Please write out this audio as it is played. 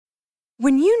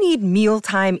When you need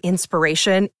mealtime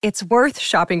inspiration, it's worth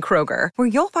shopping Kroger, where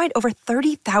you'll find over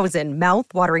 30,000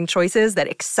 mouth-watering choices that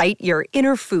excite your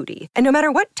inner foodie. And no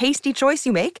matter what tasty choice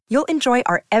you make, you'll enjoy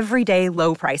our everyday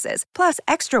low prices, plus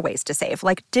extra ways to save,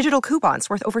 like digital coupons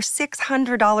worth over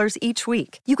 $600 each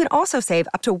week. You can also save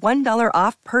up to $1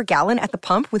 off per gallon at the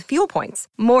pump with fuel points.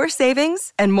 More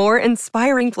savings and more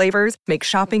inspiring flavors make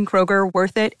shopping Kroger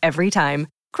worth it every time.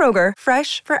 Kroger,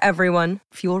 fresh for everyone.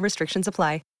 Fuel restrictions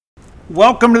apply.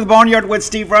 Welcome to the Boneyard with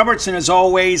Steve Robertson. As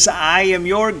always, I am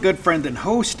your good friend and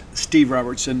host, Steve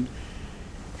Robertson.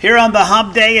 Here on the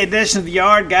Hump Day edition of the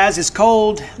Yard, guys, it's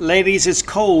cold. Ladies, it's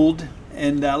cold.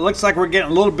 And looks like we're getting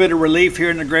a little bit of relief here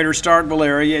in the greater Starkville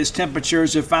area as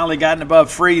temperatures have finally gotten above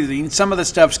freezing. Some of the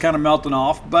stuff's kind of melting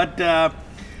off, but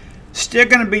still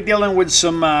going to be dealing with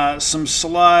some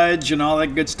sludge and all that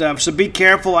good stuff. So be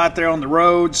careful out there on the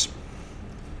roads.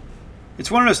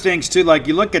 It's one of those things, too, like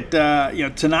you look at,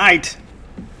 tonight,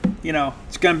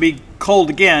 it's going to be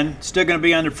cold again. Still going to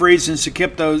be under freezing, so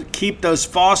keep those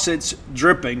faucets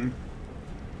dripping.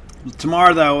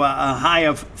 Tomorrow, though, a high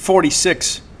of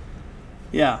 46.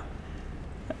 Yeah.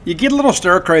 You get a little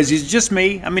stir-crazy. It's just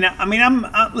me. I'm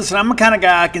the kind of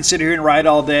guy I can sit here and write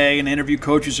all day and interview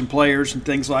coaches and players and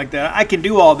things like that. I can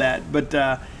do all that, but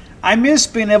I miss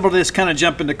being able to just kind of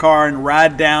jump in the car and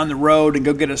ride down the road and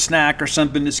go get a snack or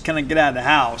something, just kind of get out of the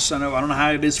house. I don't know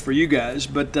how it is for you guys,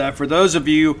 but for those of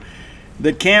you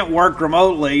that can't work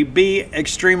remotely, be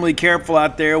extremely careful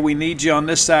out there. We need you on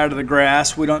this side of the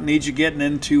grass. We don't need you getting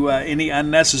into any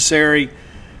unnecessary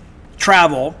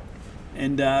travel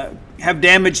and have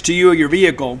damage to you or your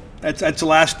vehicle. That's the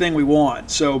last thing we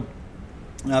want. So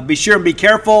be sure and be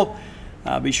careful.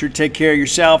 Be sure to take care of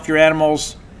yourself, your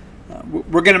animals.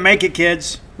 We're going to make it,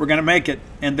 kids. We're going to make it.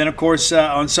 And then, of course,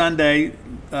 on Saturday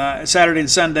and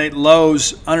Sunday,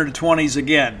 lows under the 20s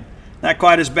again. Not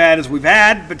quite as bad as we've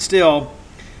had, but still,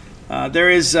 there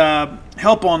is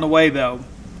help on the way, though.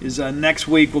 Next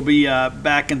week we'll be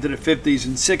back into the 50s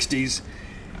and 60s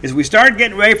as we start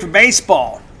getting ready for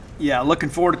baseball. Yeah, looking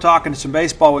forward to talking to some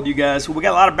baseball with you guys. We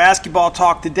got a lot of basketball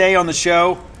talk today on the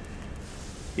show.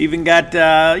 Even got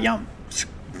a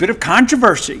bit of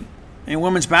controversy in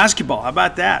women's basketball. How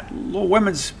about that? A little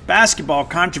women's basketball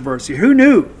controversy. Who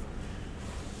knew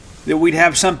that we'd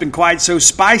have something quite so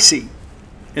spicy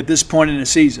at this point in the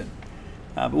season?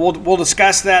 But we'll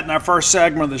discuss that in our first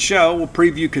segment of the show. We'll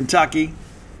preview Kentucky.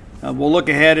 We'll look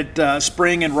ahead at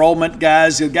spring enrollment,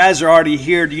 guys. The guys are already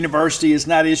here. The university has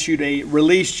not issued a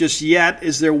release just yet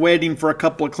as they're waiting for a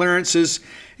couple of clearances.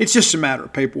 It's just a matter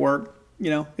of paperwork.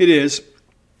 It is.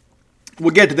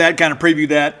 We'll get to that, kind of preview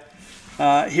that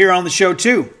here on the show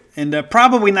too. And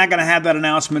probably not going to have that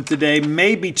announcement today.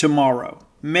 Maybe tomorrow.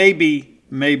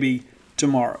 Maybe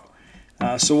tomorrow.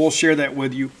 So we'll share that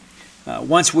with you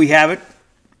once we have it.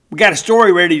 We got a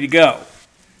story ready to go.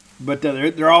 But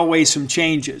there are always some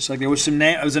changes. Like there was a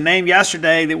name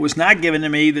yesterday that was not given to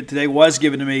me that today was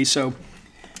given to me. So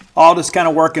all just kind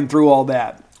of working through all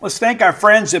that. Let's thank our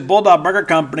friends at Bulldog Burger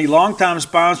Company, longtime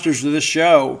sponsors of this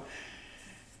show.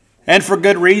 And for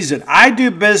good reason. I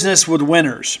do business with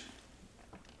winners.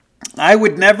 I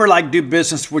would never do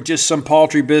business with just some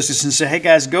paltry business and say, hey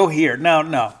guys, go here.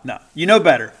 No. You know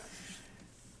better.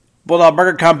 Bulldog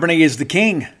Burger Company is the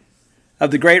king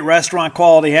of the great restaurant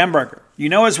quality hamburger. You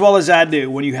know as well as I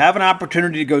do, when you have an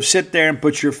opportunity to go sit there and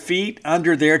put your feet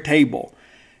under their table,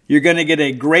 you're going to get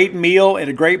a great meal at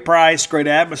a great price, great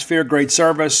atmosphere, great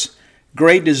service,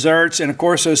 great desserts, and of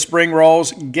course those spring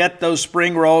rolls. Get those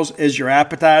spring rolls as your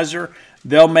appetizer.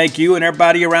 They'll make you and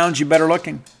everybody around you better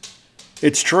looking.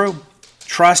 It's true.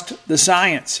 Trust the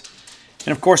science.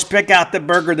 And of course, pick out the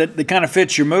burger that kind of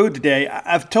fits your mood today.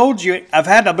 I've told you, I've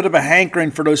had a bit of a hankering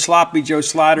for those Sloppy Joe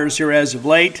sliders here as of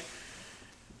late.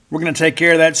 We're going to take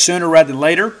care of that sooner rather than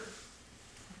later.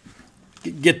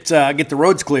 Get the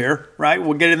roads clear, right?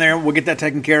 We'll get in there. We'll get that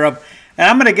taken care of. And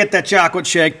I'm going to get that chocolate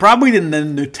shake, probably the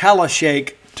Nutella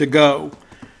shake, to go.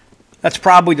 That's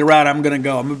probably the route I'm going to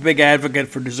go. I'm a big advocate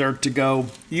for dessert to go.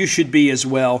 You should be as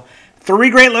well. 3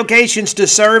 great locations to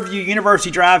serve you.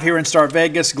 University Drive here in Star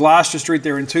Vegas, Gloucester Street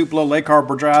there in Tupelo, Lake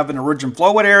Harbor Drive in the Ridge and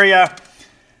Flowood area.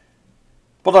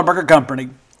 Bulldog Burger Company,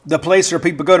 the place where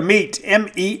people go to meet,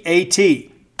 M-E-A-T.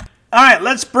 All right,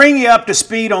 let's bring you up to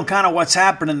speed on kind of what's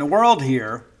happening in the world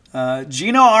here.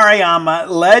 Geno Arayama,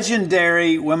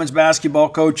 legendary women's basketball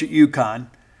coach at UConn.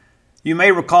 You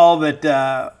may recall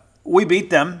that we beat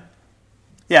them.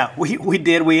 Yeah, we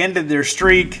did. We ended their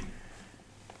streak,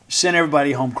 sent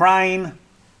everybody home crying.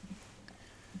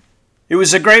 It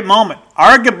was a great moment,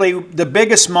 arguably the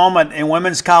biggest moment in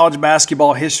women's college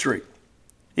basketball history.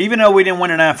 Even though we didn't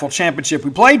win an NFL championship,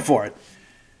 we played for it.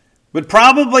 But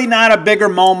probably not a bigger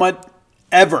moment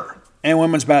ever in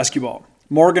women's basketball.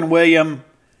 Morgan Williams,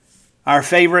 our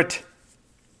favorite,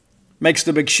 makes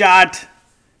the big shot.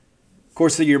 Of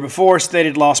course, the year before, State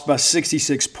had lost by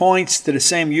 66 points to the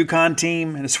same UConn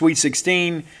team in a Sweet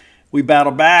 16. We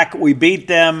battled back. We beat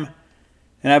them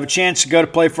and have a chance to go to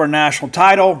play for a national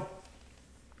title.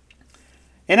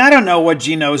 And I don't know what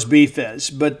Geno's beef is,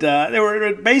 but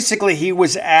basically he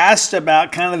was asked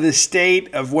about kind of the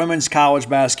state of women's college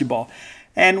basketball.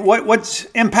 And what's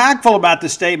impactful about the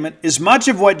statement is much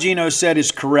of what Geno said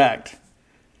is correct.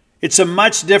 It's a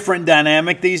much different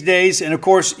dynamic these days. And, of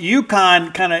course,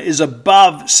 UConn kind of is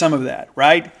above some of that,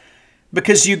 right?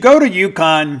 Because you go to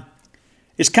UConn,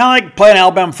 it's kind of like playing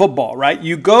Alabama football, right?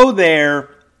 You go there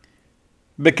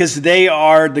because they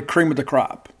are the cream of the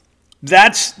crop.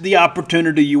 That's the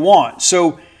opportunity you want.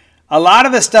 So a lot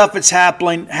of the stuff that's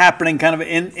happening kind of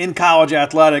in college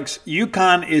athletics,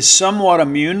 UConn is somewhat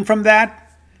immune from that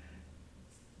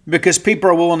because people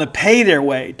are willing to pay their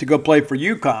way to go play for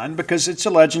UConn because it's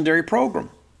a legendary program.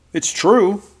 It's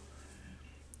true.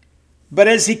 But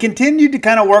as he continued to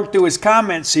kind of work through his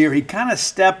comments here, he kind of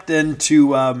stepped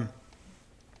into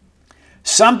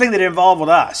something that involved with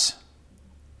us.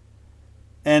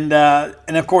 And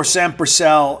of course, Sam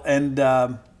Purcell and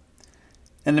the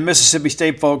Mississippi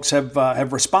State folks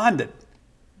have responded.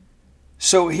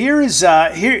 So here's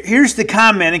the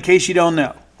comment in case you don't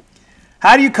know.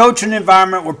 How do you coach an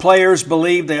environment where players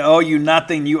believe they owe you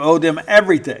nothing, you owe them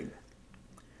everything?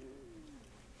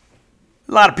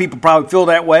 A lot of people probably feel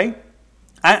that way.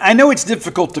 I know it's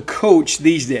difficult to coach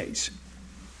these days.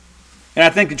 And I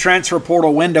think the transfer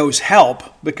portal windows help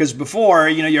because before,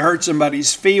 you hurt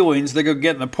somebody's feelings, they go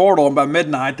get in the portal, and by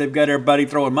midnight, they've got everybody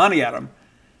throwing money at them.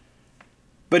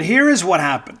 But here is what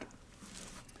happened.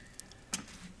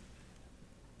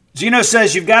 Geno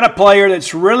says you've got a player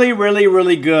that's really, really,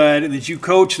 really good and that you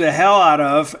coach the hell out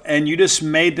of, and you just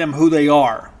made them who they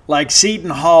are, like Seton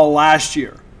Hall last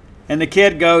year. And the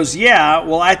kid goes, yeah,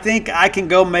 well, I think I can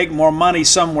go make more money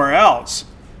somewhere else.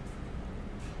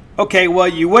 Okay, well,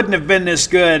 you wouldn't have been this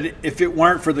good if it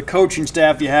weren't for the coaching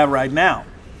staff you have right now.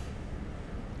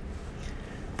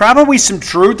 Probably some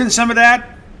truth in some of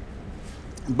that,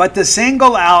 but to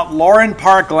single out Lauren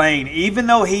Park Lane, even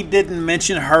though he didn't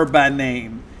mention her by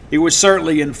name, it was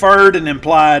certainly inferred and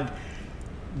implied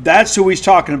that's who he's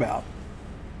talking about.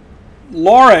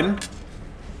 Lauren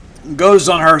goes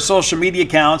on her social media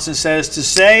accounts and says, to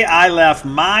say I left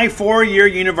my 4-year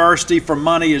university for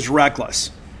money is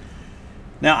reckless.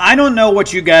 Now, I don't know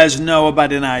what you guys know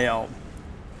about NIL.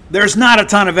 There's not a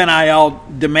ton of NIL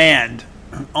demand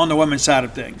on the women's side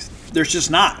of things. There's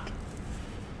just not.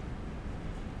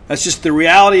 That's just the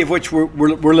reality of which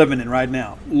we're living in right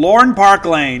now. Lauren Park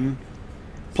Lane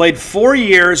played 4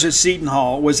 years at Seton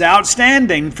Hall, was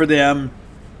outstanding for them,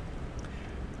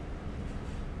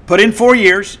 put in 4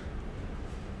 years,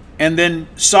 and then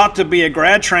sought to be a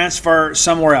grad transfer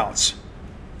somewhere else.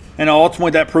 And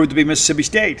ultimately that proved to be Mississippi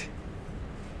State.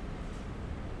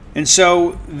 And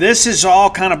so this is all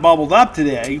kind of bubbled up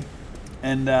today.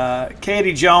 And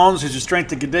Katie Jones, who's a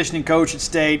strength and conditioning coach at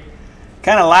State,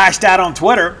 kind of lashed out on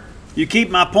Twitter. You keep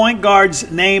my point guard's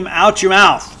name out your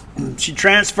mouth. She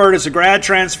transferred as a grad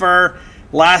transfer.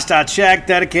 Last I checked,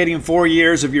 dedicating 4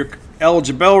 years of your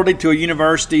eligibility to a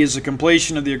university is a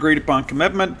completion of the agreed upon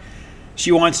commitment.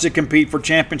 She wants to compete for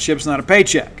championships, not a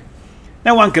paycheck.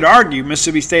 Now, one could argue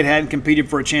Mississippi State hadn't competed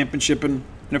for a championship in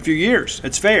a few years.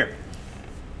 It's fair.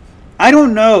 I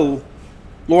don't know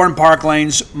Lauren Park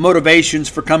Lane's motivations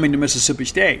for coming to Mississippi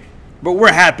State, but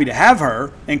we're happy to have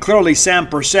her, and clearly Sam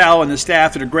Purcell and the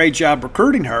staff did a great job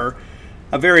recruiting her,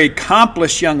 a very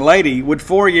accomplished young lady with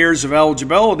 4 years of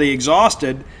eligibility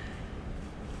exhausted,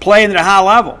 playing at a high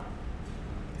level.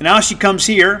 And now she comes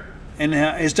here and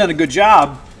has done a good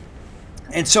job.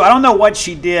 And so I don't know what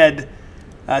she did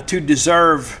to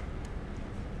deserve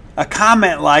a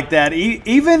comment like that,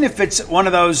 even if it's one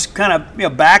of those kind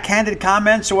of backhanded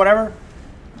comments or whatever.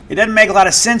 It doesn't make a lot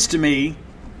of sense to me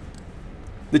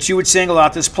that you would single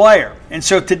out this player. And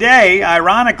so today,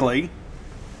 ironically,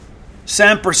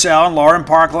 Sam Purcell and Lauren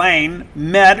Park Lane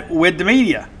met with the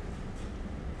media.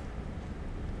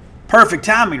 Perfect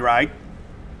timing, right?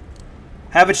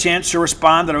 Have a chance to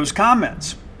respond to those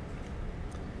comments.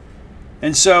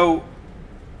 And so,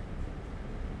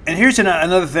 and here's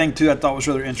another thing, too, I thought was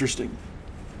rather interesting.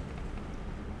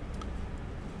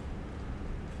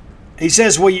 He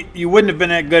says, well, you wouldn't have been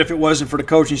that good if it wasn't for the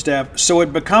coaching staff, so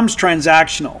it becomes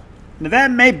transactional. Now, that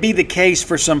may be the case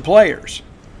for some players.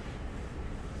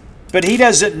 But he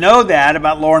doesn't know that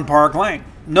about Lauren Park Lane.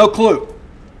 No clue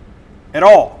at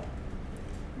all.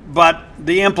 but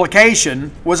the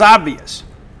implication was obvious.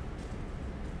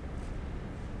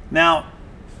 Now,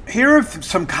 here are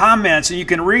some comments, and you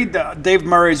can read Dave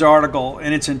Murray's article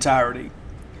in its entirety.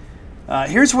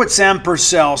 Here's what Sam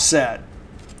Purcell said.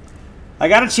 I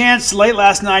got a chance late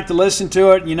last night to listen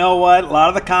to it. You know what? A lot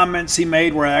of the comments he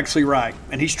made were actually right.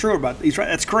 And he's true about it. He's right.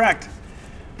 That's correct.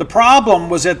 The problem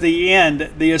was at the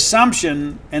end, the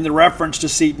assumption and the reference to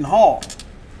Seton Hall.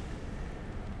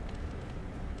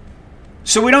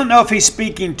 So we don't know if he's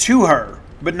speaking to her,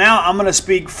 but now I'm going to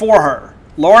speak for her.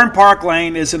 Lauren Park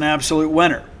Lane is an absolute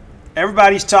winner.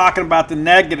 Everybody's talking about the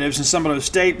negatives in some of those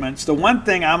statements. The one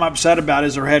thing I'm upset about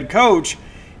as her head coach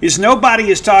is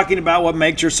nobody is talking about what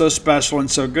makes her so special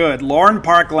and so good. Lauren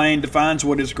Park Lane defines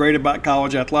what is great about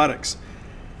college athletics.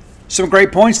 Some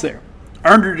great points there.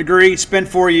 Earned her degree, spent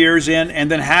 4 years in,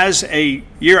 and then has a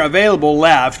year available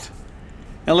left.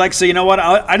 And Alexa, you know what?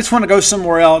 I just want to go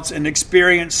somewhere else and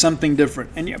experience something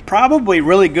different. And probably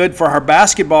really good for her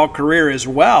basketball career as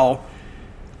well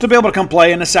to be able to come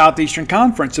play in the Southeastern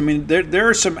Conference. I mean, there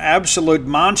are some absolute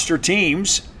monster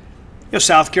teams.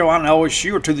 South Carolina and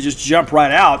LSU are two that just jump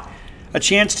right out. A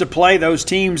chance to play those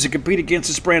teams and compete against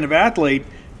this brand of athlete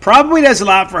probably does a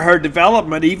lot for her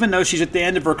development, even though she's at the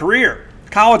end of her career,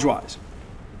 college-wise.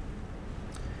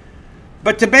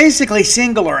 But to basically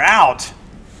single her out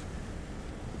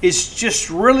is just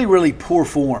really, really poor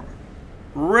form.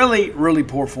 Really, really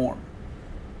poor form.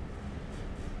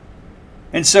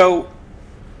 And so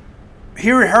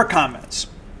here are her comments.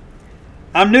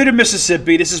 I'm new to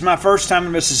Mississippi. This is my first time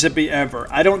in Mississippi ever.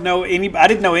 I didn't know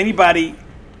anybody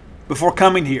before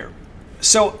coming here.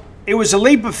 So it was a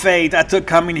leap of faith I took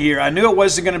coming here. I knew it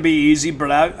wasn't going to be easy,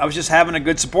 but I was just having a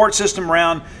good support system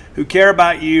around who care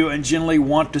about you and generally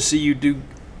want to see you do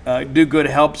good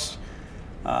helps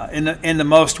in the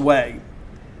most way.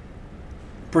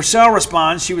 Purcell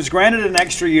responds, she was granted an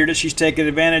extra year that she's taken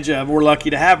advantage of. We're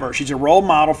lucky to have her. She's a role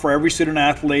model for every student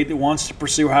athlete that wants to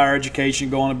pursue higher education,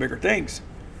 go on to bigger things.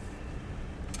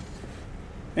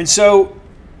 And so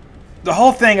the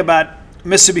whole thing about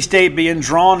Mississippi State being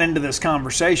drawn into this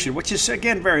conversation, which is,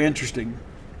 again, very interesting.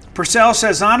 Purcell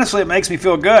says, honestly, it makes me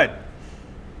feel good.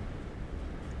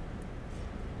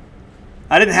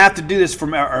 I didn't have to do this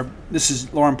this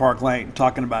is Lauren Park Lane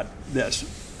talking about this.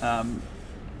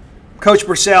 Coach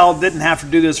Purcell didn't have to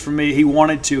do this for me. He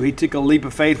wanted to. He took a leap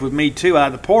of faith with me, too,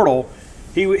 out of the portal.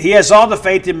 He has all the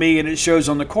faith in me, and it shows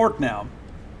on the court now.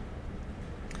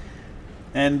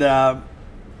 And,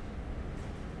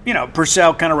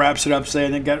 Purcell kind of wraps it up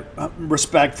saying they got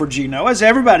respect for Geno, as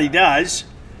everybody does.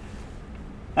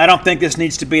 I don't think this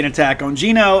needs to be an attack on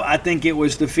Geno. I think it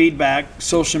was the feedback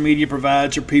social media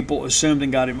provides or people assumed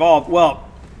and got involved. Well,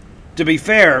 to be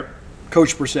fair,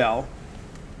 Coach Purcell,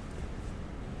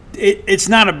 it's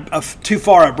not too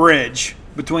far a bridge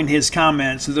between his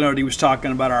comments and the note he was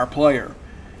talking about our player.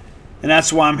 And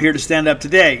that's why I'm here to stand up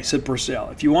today, said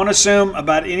Purcell. If you want to assume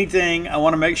about anything, I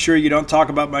want to make sure you don't talk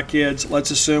about my kids.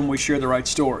 Let's assume we share the right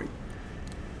story.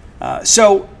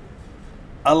 So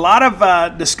a lot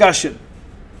of discussion.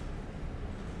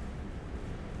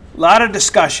 A lot of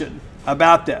discussion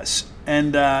about this.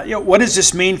 And what does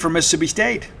this mean for Mississippi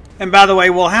State? And by the way,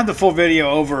 we'll have the full video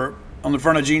over on the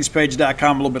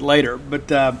frontofgenespage.com a little bit later.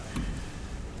 But,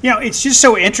 it's just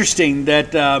so interesting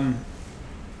that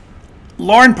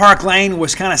Lauren Park Lane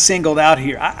was kind of singled out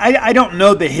here. I don't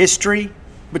know the history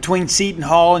between Seton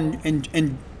Hall and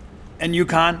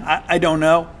UConn. I don't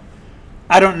know.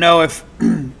 I don't know if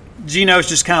Geno's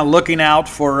just kind of looking out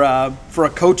for a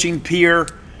coaching peer,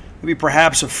 maybe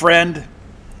perhaps a friend.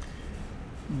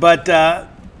 But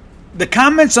the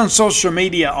comments on social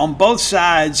media on both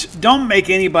sides don't make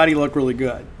anybody look really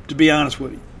good, to be honest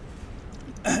with you.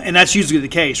 And that's usually the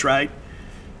case, right?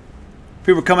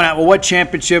 People are coming out, well, what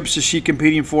championships is she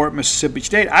competing for at Mississippi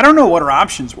State? I don't know what her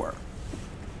options were.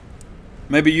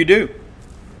 Maybe you do.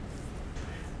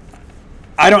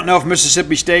 I don't know if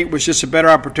Mississippi State was just a better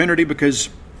opportunity because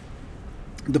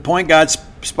the point guard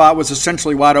spot was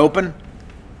essentially wide open.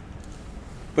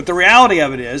 But the reality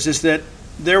of it is that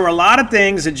there were a lot of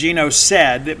things that Geno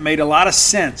said that made a lot of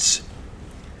sense.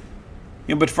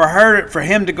 But for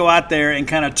him to go out there and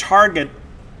kind of target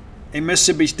a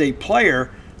Mississippi State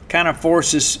player kind of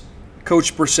forces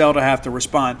Coach Purcell to have to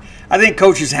respond. I think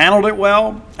Coach has handled it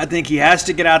well. I think he has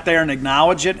to get out there and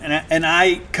acknowledge it. And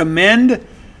I commend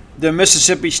the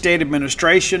Mississippi State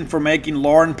administration for making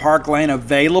Lauren Park Lane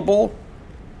available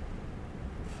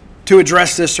to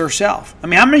address this herself. I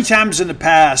mean, how many times in the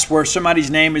past where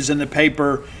somebody's name is in the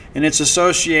paper and it's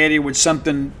associated with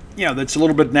something, that's a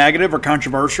little bit negative or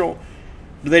controversial,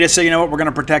 do they just say, we're going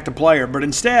to protect the player? But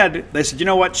instead, they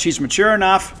said, she's mature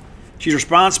enough. She's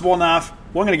responsible enough.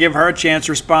 We're going to give her a chance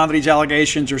to respond to these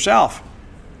allegations herself.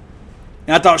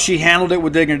 And I thought she handled it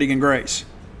with dignity and grace.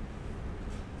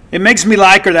 It makes me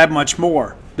like her that much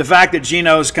more. The fact that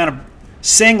Geno's kind of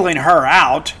singling her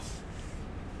out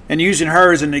and using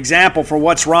her as an example for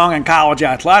what's wrong in college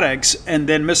athletics, and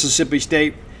then Mississippi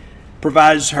State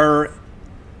provides her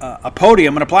a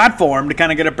podium and a platform to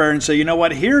kind of get up there and say, you know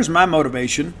what, here's my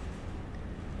motivation,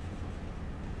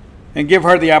 and give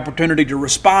her the opportunity to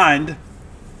respond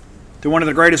to one of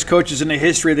the greatest coaches in the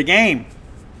history of the game.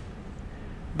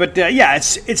 But yeah,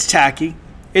 it's tacky.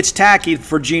 It's tacky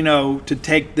for Geno to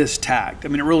take this tact. I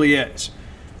mean, it really is.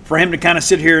 For him to kind of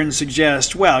sit here and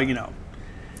suggest, well,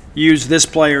 use this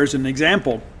player as an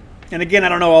example. And again, I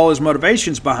don't know all his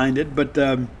motivations behind it, but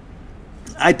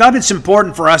I thought it's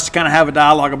important for us to kind of have a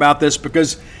dialogue about this,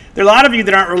 because there are a lot of you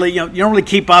that aren't really, you don't really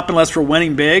keep up unless we're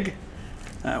winning big.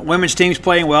 Women's team's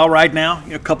playing well right now.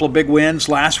 A couple of big wins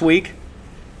last week.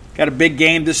 Got a big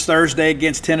game this Thursday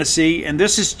against Tennessee, and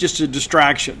this is just a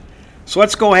distraction. So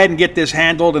let's go ahead and get this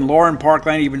handled. And Lauren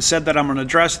Parkland even said that I'm going to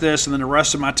address this, and then the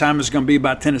rest of my time is going to be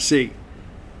about Tennessee.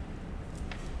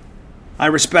 I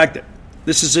respect it.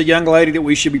 This is a young lady that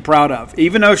we should be proud of.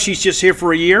 Even though she's just here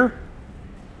for a year,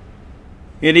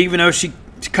 and even though she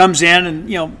comes in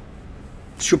and,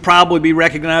 she'll probably be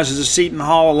recognized as a Seton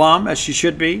Hall alum, as she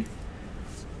should be.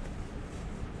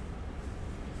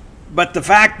 But the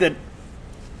fact that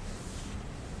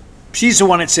she's the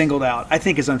one that's singled out, I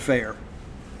think is unfair.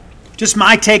 Just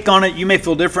my take on it. You may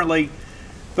feel differently.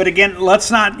 But again, let's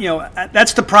not,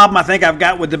 that's the problem I think I've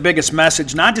got with the biggest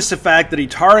message. Not just the fact that he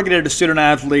targeted a student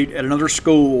athlete at another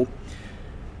school,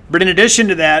 but in addition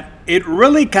to that, it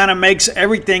really kind of makes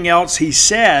everything else he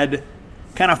said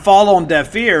kind of fall on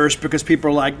deaf ears, because people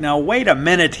are like, now, wait a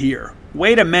minute here.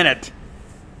 Wait a minute.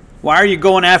 Why are you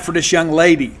going after this young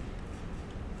lady?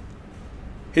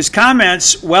 His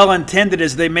comments, well-intended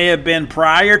as they may have been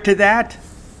prior to that,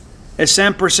 as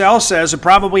Sam Purcell says, are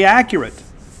probably accurate.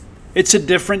 It's a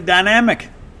different dynamic.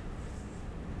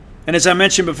 And as I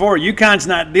mentioned before, UConn's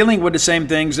not dealing with the same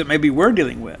things that maybe we're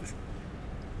dealing with,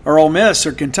 or Ole Miss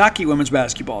or Kentucky women's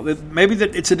basketball. Maybe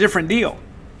that it's a different deal.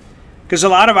 Because a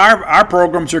lot of our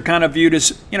programs are kind of viewed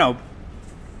as,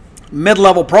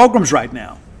 mid-level programs right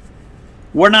now.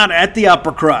 We're not at the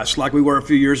upper crust like we were a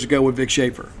few years ago with Vic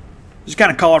Schaefer. Just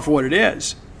kind of call it for what it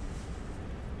is.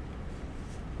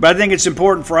 But I think it's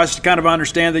important for us to kind of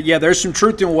understand that, yeah, there's some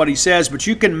truth in what he says, but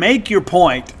you can make your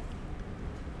point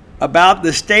about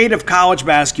the state of college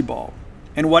basketball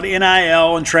and what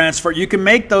NIL and transfer, you can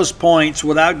make those points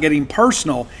without getting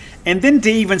personal, and then to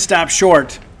even stop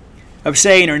short of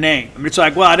saying her name. I mean, it's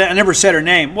like, well, I never said her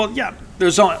name. Well, yeah,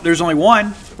 there's only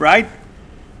one, right?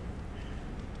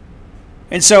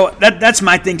 And so that's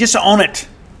my thing. Just own it.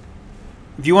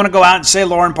 If you want to go out and say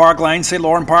Lauren Park Lane, say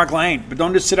Lauren Park Lane. But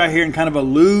don't just sit out here and kind of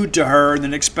allude to her and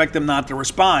then expect them not to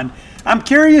respond. I'm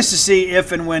curious to see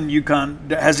if and when UConn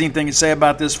has anything to say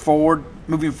about this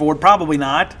moving forward. Probably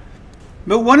not.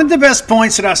 But one of the best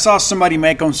points that I saw somebody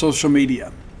make on social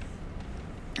media,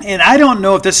 and I don't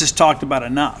know if this is talked about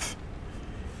enough,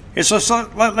 is so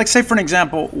let's say, for an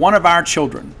example, one of our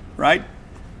children, right?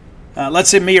 Let's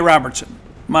say Mia Robertson,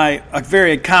 a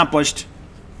very accomplished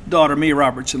daughter, Mia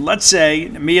Robertson. Let's say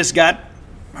Mia's got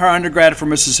her undergrad from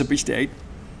Mississippi State.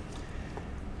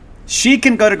 She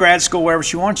can go to grad school wherever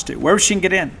she wants to, wherever she can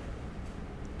get in.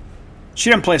 She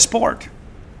doesn't play a sport.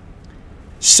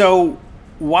 So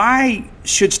why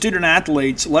should student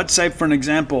athletes, let's say for an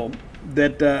example,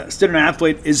 that student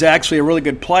athlete is actually a really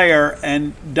good player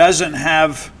and doesn't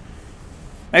have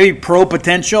maybe pro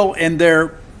potential in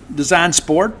their design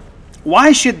sport,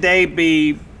 why should they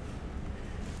be,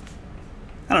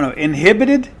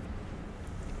 inhibited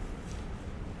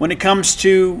when it comes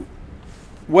to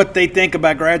what they think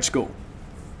about grad school?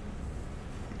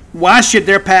 Why should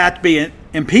their path be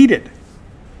impeded?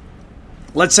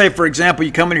 Let's say, for example,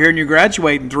 you come in here and you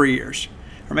graduate in 3 years.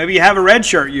 Or maybe you have a red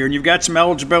shirt year and you've got some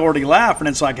eligibility left, and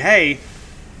it's like, hey,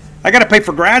 I got to pay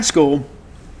for grad school.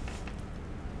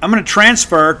 I'm going to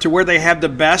transfer to where they have the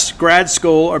best grad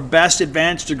school or best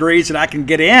advanced degrees that I can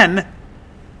get in.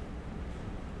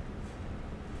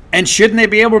 And shouldn't they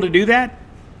be able to do that?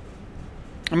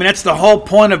 I mean, that's the whole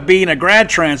point of being a grad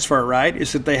transfer, right?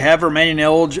 Is that they have remaining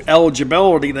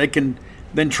eligibility, they can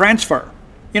then transfer,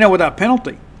 without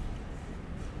penalty.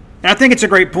 And I think it's a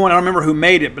great point. I don't remember who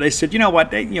made it, but they said,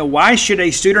 why should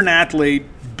a student athlete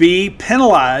be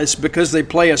penalized because they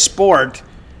play a sport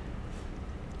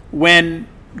when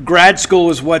grad school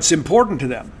is what's important to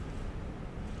them?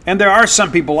 And there are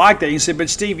some people like that. You say, but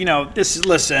Steve,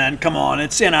 listen, come on,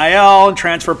 it's NIL and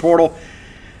transfer portal.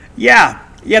 Yeah,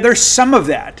 there's some of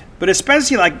that. But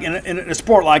especially like in a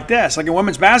sport like this, like in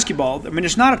women's basketball, I mean,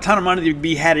 there's not a ton of money to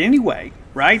be had anyway,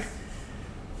 right?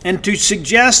 And to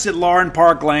suggest that Lauren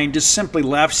Park Lane just simply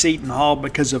left Seton Hall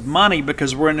because of money,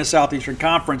 because we're in the Southeastern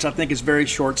Conference, I think is very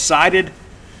short-sighted.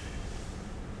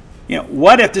 You know,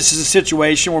 what if this is a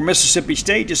situation where Mississippi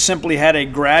State just simply had a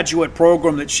graduate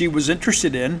program that she was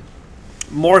interested in,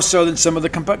 more so than some of the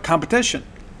competition?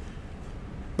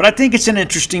 But I think it's an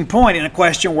interesting point and a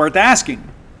question worth asking.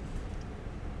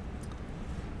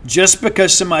 Just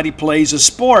because somebody plays a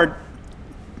sport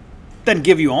doesn't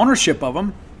give you ownership of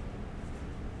them.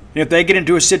 If they get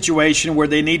into a situation where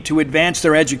they need to advance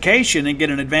their education and get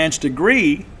an advanced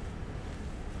degree,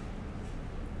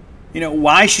 you know,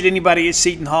 why should anybody at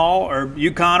Seton Hall or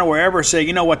UConn or wherever say,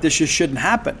 you know what, this just shouldn't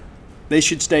happen? They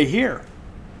should stay here.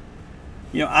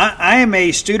 You know, I am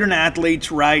a student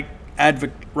athlete's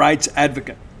rights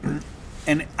advocate.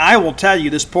 And I will tell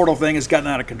you, this portal thing has gotten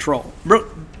out of control.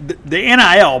 The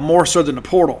NIL more so than the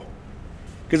portal.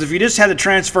 Because if you just had the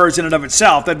transfers in and of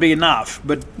itself, that'd be enough.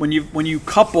 But when you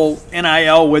couple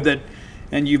NIL with it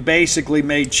and you basically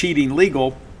made cheating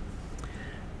legal,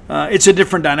 it's a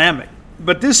different dynamic.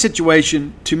 But this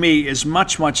situation, to me, is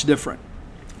much, much different.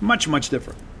 Much, much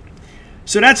different.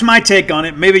 So that's my take on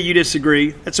it. Maybe you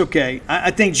disagree. That's okay.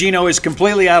 I think Geno is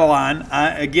completely out of line.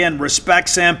 I, again, respect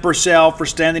Sam Purcell for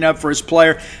standing up for his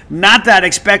player. Not that I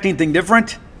expect anything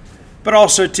different, but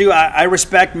also, too, I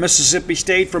respect Mississippi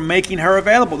State for making her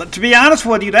available. To be honest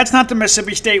with you, that's not the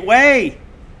Mississippi State way.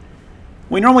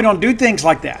 We normally don't do things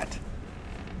like that.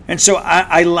 And so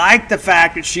I like the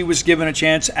fact that she was given a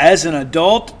chance as an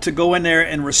adult to go in there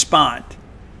and respond.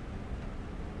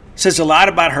 Says a lot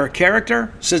about her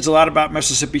character, says a lot about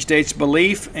Mississippi State's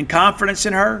belief and confidence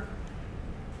in her.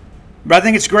 But I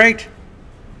think it's great.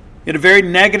 In a very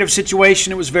negative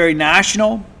situation, it was very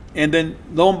national. And then,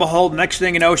 lo and behold, next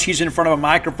thing you know, she's in front of a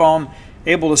microphone,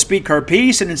 able to speak her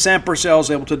piece, and then Sam Purcell is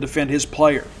able to defend his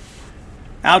player.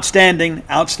 Outstanding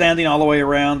all the way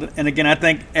around. And again, I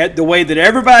think the way that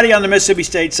everybody on the Mississippi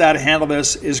State side handled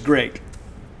this is great.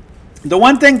 The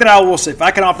one thing that I will say, if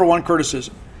I can offer one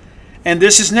criticism, and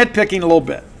this is nitpicking a little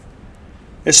bit,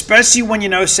 especially when you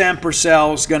know Sam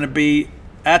Purcell is going to be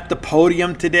at the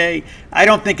podium today, I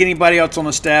don't think anybody else on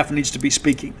the staff needs to be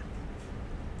speaking.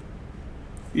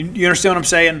 You understand what I'm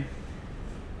saying?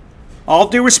 All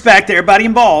due respect to everybody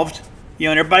involved, you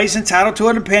know, and everybody's entitled to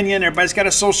an opinion, everybody's got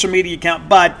a social media account,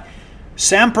 but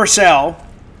Sam Purcell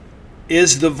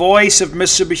is the voice of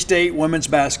Mississippi State women's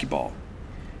basketball.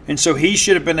 And so he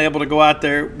should have been able to go out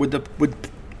there with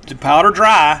the powder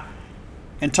dry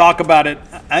and talk about it.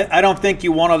 I don't think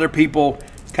you want other people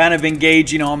kind of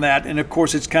engaging on that. And, of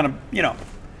course, it's kind of, you know,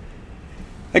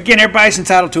 again, everybody's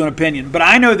entitled to an opinion. But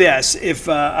I know this. If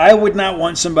I would not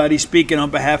want somebody speaking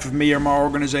on behalf of me or my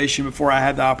organization before I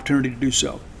had the opportunity to do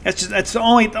so. That's the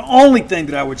only thing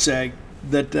that I would say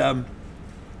that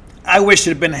I wish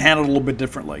it had been handled a little bit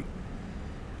differently.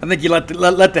 I think you let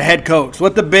the head coach,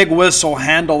 let the big whistle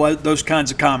handle those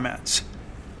kinds of comments.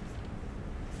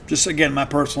 Just, again, my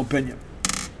personal opinion.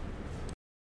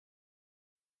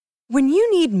 When you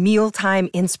need mealtime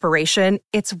inspiration,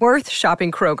 it's worth shopping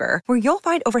Kroger, where you'll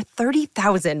find over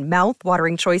 30,000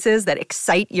 mouth-watering choices that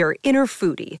excite your inner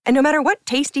foodie. And no matter what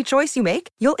tasty choice you make,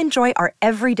 you'll enjoy our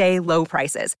everyday low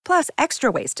prices, plus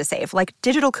extra ways to save, like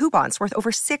digital coupons worth over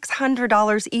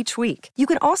 $600 each week. You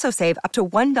can also save up to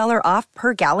 $1 off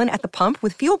per gallon at the pump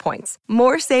with fuel points.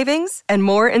 More savings and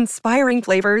more inspiring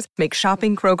flavors make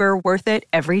shopping Kroger worth it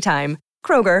every time.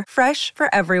 Kroger, fresh for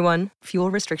everyone.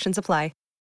 Fuel restrictions apply.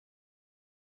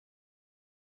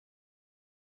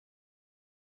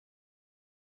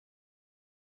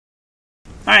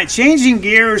 All right, changing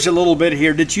gears a little bit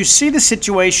here. Did you see the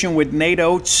situation with Nate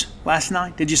Oates last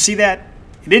night? Did you see that?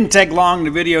 It didn't take long. The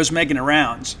video's making the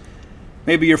rounds.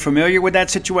 Maybe you're familiar with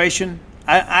that situation.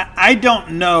 I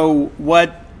don't know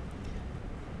what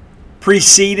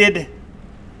preceded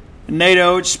Nate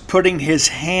Oates putting his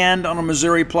hand on a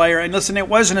Missouri player. And listen, it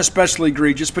wasn't especially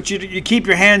egregious, but you keep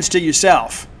your hands to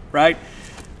yourself, right?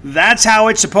 That's how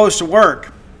it's supposed to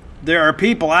work. There are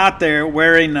people out there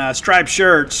wearing striped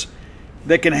shirts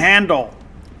that can handle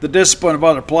the discipline of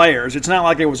other players. It's not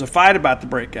like it was a fight about the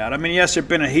breakout. I mean, yes, there's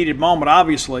been a heated moment,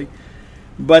 obviously.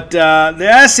 But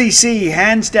the SEC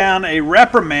hands down a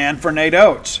reprimand for Nate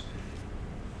Oates.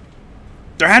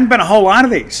 There hadn't been a whole lot of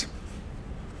these.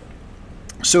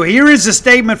 So here is a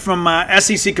statement from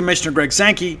SEC Commissioner Greg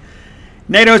Sankey.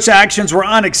 Nate Oates' actions were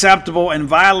unacceptable and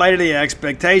violated the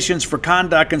expectations for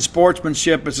conduct and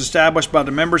sportsmanship as established by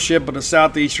the membership of the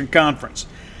Southeastern Conference.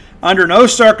 Under no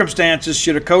circumstances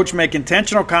should a coach make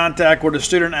intentional contact with a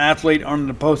student athlete on an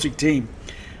opposing team.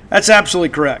 That's absolutely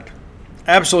correct.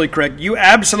 Absolutely correct. You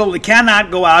absolutely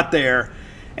cannot go out there.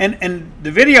 And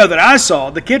the video that I saw,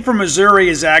 the kid from Missouri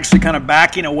is actually kind of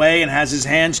backing away and has his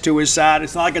hands to his side.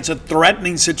 It's not like it's a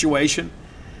threatening situation.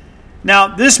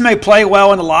 Now, this may play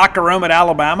well in the locker room at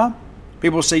Alabama.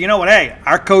 People say, you know what, hey,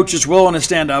 our coach is willing to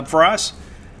stand up for us.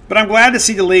 But I'm glad to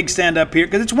see the league stand up here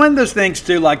because it's one of those things,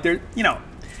 too, like they're,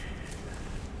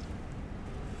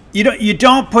 you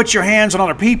don't put your hands on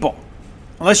other people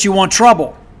unless you want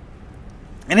trouble.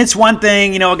 And it's one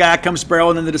thing, a guy comes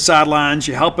barreling into the sidelines,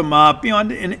 you help him up,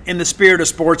 in the spirit of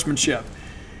sportsmanship.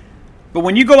 But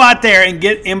when you go out there and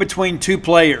get in between two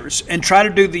players and try to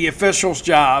do the official's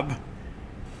job,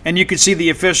 and you can see the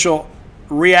official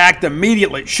react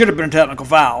immediately, should have been a technical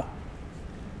foul.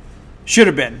 Should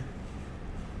have been.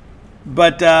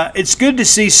 But it's good to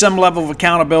see some level of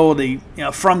accountability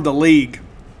from the league.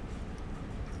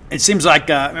 It seems like,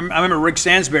 I remember Rick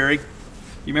Stansberry.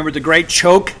 You remember the great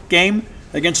choke game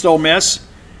against Ole Miss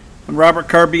when Robert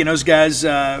Kirby and those guys,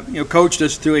 coached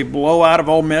us to a blowout of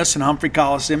Ole Miss in Humphrey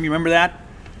Coliseum. You remember that?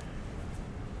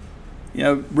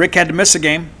 Rick had to miss a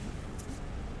game.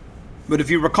 But if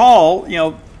you recall,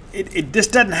 it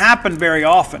just doesn't happen very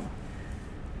often.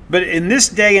 But in this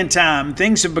day and time,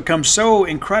 things have become so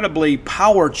incredibly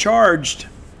power-charged.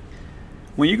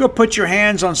 When you go put your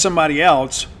hands on somebody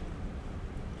else,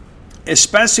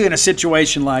 especially in a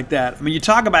situation like that, you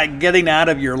talk about getting out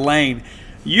of your lane.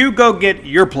 You go get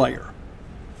your player.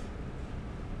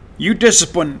 You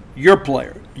discipline your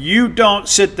player. You don't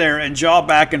sit there and jaw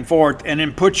back and forth and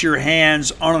then put your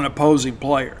hands on an opposing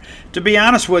player. To be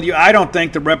honest with you, I don't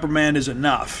think the reprimand is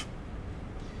enough.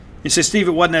 You say, Steve,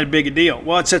 it wasn't that big a deal.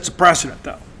 Well, it sets a precedent,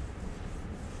 though.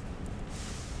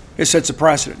 It sets a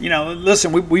precedent.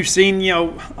 Listen, we've seen,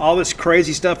 all this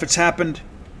crazy stuff that's happened,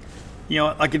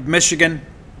 like at Michigan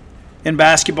in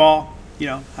basketball,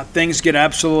 how things get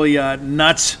absolutely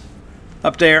nuts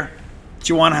up there.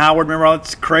 Juwan Howard, remember all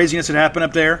this craziness that happened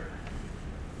up there?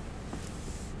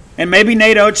 And maybe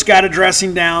Nate Oates got a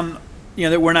dressing down,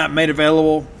 that we're not made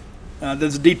available.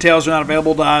 The details are not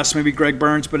available to us. Maybe Greg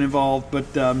Burns been involved. But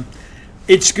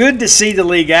it's good to see the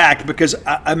league act because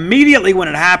immediately when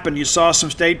it happened, you saw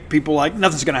some state people like,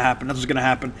 nothing's going to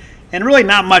happen. And really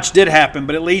not much did happen,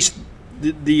 but at least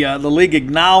the league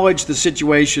acknowledged the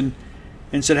situation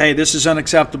and said, hey, this is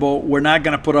unacceptable. We're not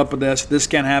going to put up with this. This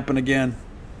can't happen again.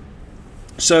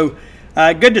 So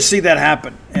good to see that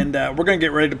happen. And we're going to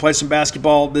get ready to play some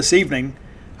basketball this evening.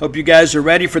 Hope you guys are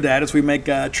ready for that as we make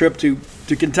a trip to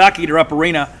Kentucky to Rupp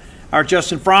Arena. Our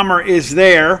Justin Frommer is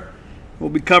there. We'll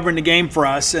be covering the game for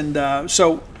us. And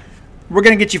so we're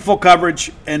going to get you full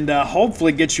coverage and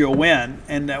hopefully get you a win.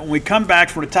 And when we come back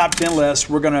from the top 10 list,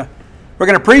 we're going to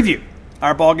preview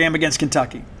our ball game against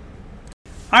Kentucky.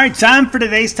 All right, time for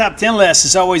today's top 10 list.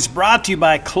 As always, brought to you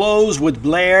by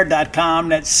closewithblair.com.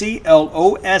 That's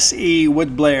CLOSE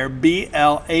with Blair,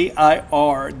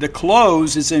 BLAIR. The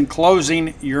close is in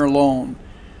closing your loan.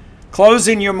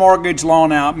 Closing your mortgage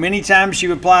loan out. Many times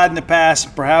you've applied in the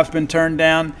past, perhaps been turned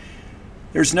down.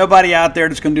 There's nobody out there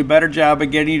that's going to do a better job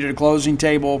of getting you to the closing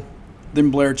table than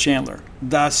Blair Chandler.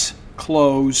 Thus,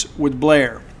 Close with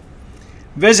Blair.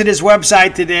 Visit his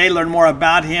website today. Learn more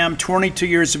about him. 22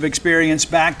 years of experience,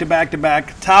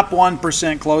 back-to-back-to-back, top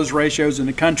 1% close ratios in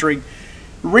the country.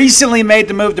 Recently made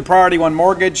the move to Priority One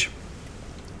Mortgage.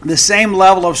 The same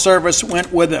level of service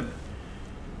went with him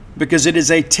because it is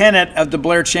a tenet of the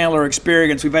Blair Chandler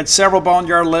experience. We've had several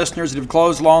Boneyard listeners that have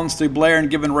closed loans through Blair and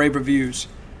given rave reviews.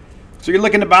 So you're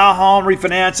looking to buy a home,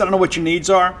 refinance, I don't know what your needs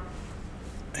are.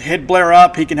 Hit Blair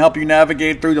up. He can help you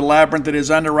navigate through the labyrinth that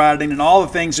is underwriting and all the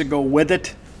things that go with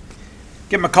it.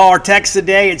 Give him a call or text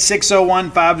today at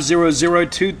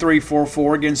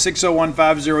 601-500-2344. Again,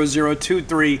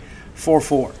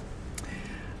 601-500-2344.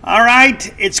 All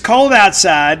right, it's cold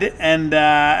outside, and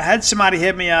I had somebody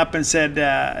hit me up and said,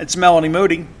 it's Melanie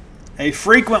Moody, a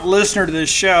frequent listener to this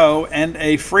show and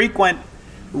a frequent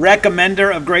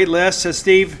recommender of great lists. Says,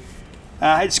 Steve,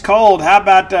 it's cold. How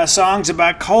about songs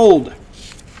about cold?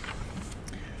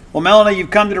 Well, Melanie,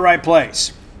 you've come to the right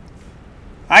place.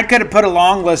 I could have put a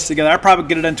long list together. I probably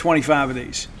could have done 25 of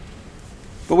these.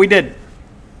 But we didn't.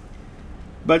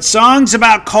 But songs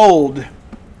about cold,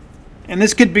 and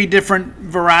this could be different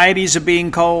varieties of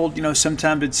being cold.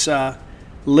 Sometimes it's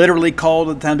literally cold.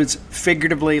 Sometimes it's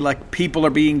figuratively, like people are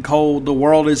being cold. The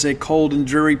world is a cold and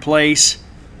dreary place.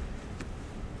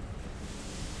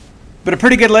 But a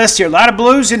pretty good list here. A lot of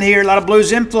blues in here, a lot of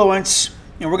blues influence.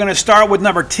 And we're going to start with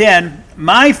number 10.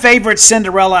 My favorite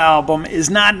Cinderella album is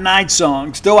not Night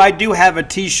Songs, though I do have a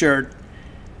T-shirt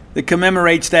that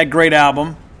commemorates that great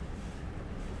album.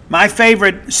 My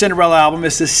favorite Cinderella album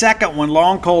is the second one,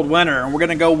 Long Cold Winter, and we're going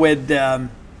to go with the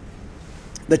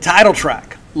title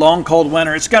track, Long Cold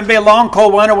Winter. It's going to be a long,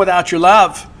 cold winter without your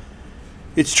love.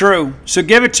 It's true. So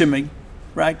give it to me,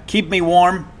 right? Keep me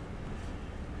warm.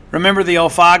 Remember the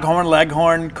old Foghorn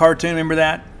Leghorn cartoon? Remember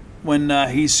that? When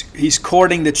he's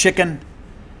courting the chicken.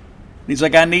 He's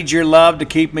like, I need your love to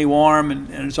keep me warm. And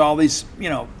there's all these,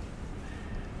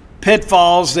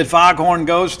 pitfalls that Foghorn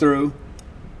goes through.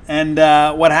 And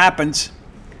what happens?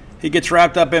 He gets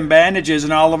wrapped up in bandages,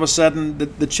 and all of a sudden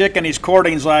the chicken he's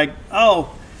courting is like,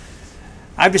 oh,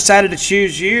 I've decided to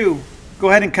choose you. Go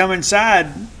ahead and come inside.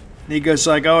 And he goes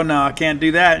like, oh, no, I can't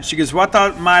do that. And she goes, well,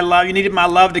 I thought you needed my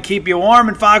love to keep you warm.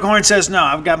 And Foghorn says, no,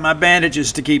 I've got my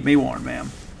bandages to keep me warm, ma'am.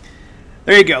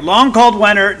 There you go. Long Cold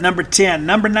Winter, number 10.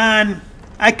 Number 9,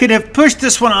 I could have pushed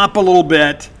this one up a little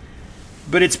bit,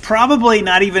 but it's probably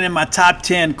not even in my top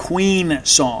 10 Queen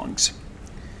songs.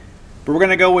 But we're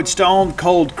going to go with Stone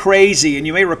Cold Crazy. And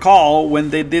you may recall when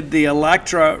they did the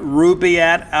Elektra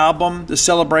Rubaiyat album, the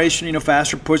celebration,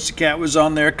 Faster Pussycat was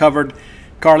on there, covered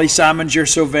Carly Simon's You're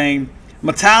So Vain.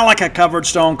 Metallica covered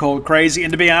Stone Cold Crazy.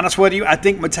 And to be honest with you, I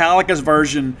think Metallica's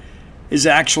version is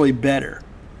actually better,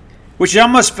 which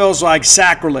almost feels like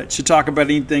sacrilege to talk about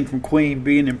anything from Queen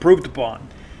being improved upon.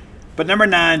 But number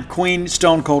 9, Queen,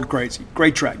 Stone Cold Crazy.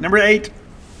 Great track. Number 8,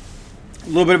 a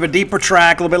little bit of a deeper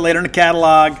track, a little bit later in the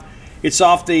catalog. It's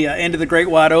off the end of the Great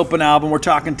Wide Open album. We're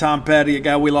talking Tom Petty, a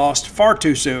guy we lost far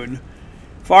too soon.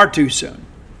 Far too soon.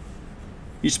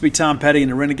 Used to be Tom Petty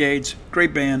and the Renegades.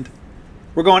 Great band.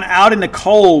 We're going Out in the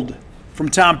Cold from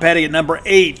Tom Petty at number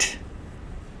 8.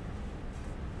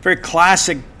 Very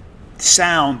classic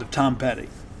sound of Tom Petty.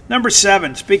 Number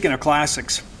 7, speaking of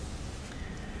classics,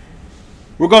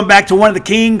 we're going back to one of the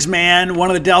Kings, man.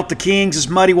 One of the Delta Kings is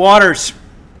Muddy Waters.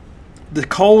 The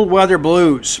Cold Weather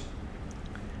Blues.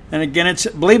 And again, it's,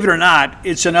 believe it or not,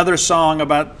 it's another song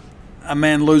about a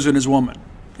man losing his woman.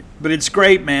 But it's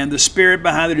great, man. The spirit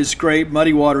behind it is great.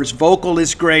 Muddy Waters' vocal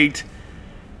is great.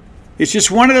 It's just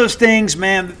one of those things,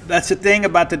 man. That's the thing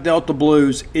about the Delta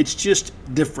Blues. It's just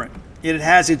different. It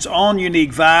has its own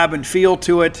unique vibe and feel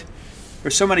to it.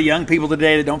 There's so many young people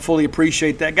today that don't fully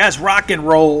appreciate that. Guys, rock and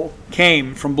roll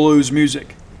came from blues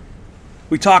music.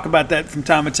 We talk about that from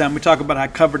time to time. We talk about how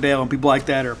Coverdale and people like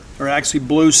that are actually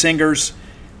blues singers.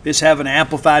 Just have an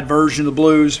amplified version of the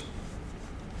blues.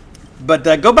 But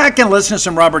go back and listen to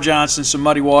some Robert Johnson, some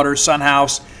Muddy Waters, Son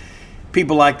House,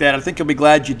 people like that. I think you'll be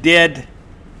glad you did.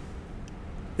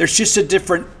 There's just a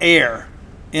different air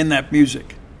in that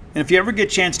music. And if you ever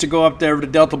get a chance to go up there to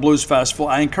Delta Blues Festival,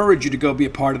 I encourage you to go be a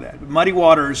part of that. Muddy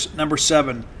Waters, number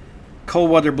 7,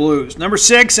 Cold Weather Blues. Number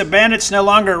 6, a band that's no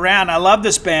longer around. I love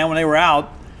this band when they were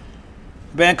out.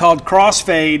 A band called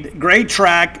Crossfade. Great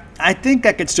track. I think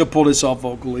I could still pull this off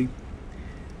vocally.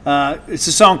 It's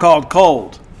a song called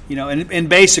Cold. And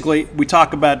basically we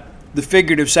talk about the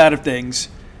figurative side of things.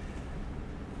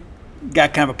 Guy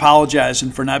kind of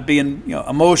apologizing for not being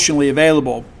emotionally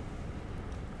available.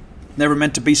 Never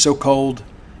meant to be so cold.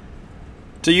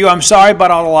 To you, I'm sorry about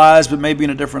all the lies, but maybe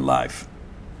in a different life.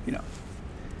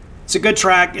 It's a good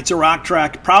track. It's a rock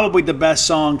track. Probably the best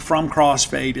song from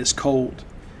Crossfade is Cold.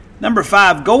 Number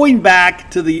 5, going back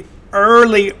to the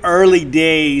early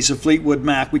days of Fleetwood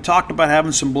Mac. We talked about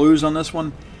having some blues on this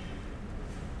one.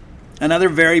 Another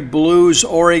very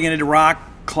blues-oriented rock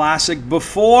classic.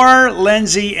 Before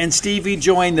Lindsey and Stevie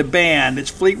joined the band, it's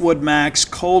Fleetwood Mac's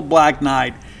Cold Black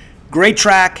Night. Great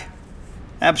track.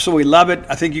 Absolutely love it.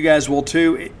 I think you guys will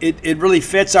too. It really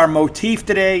fits our motif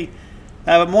today.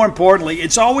 But more importantly,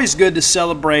 it's always good to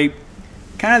celebrate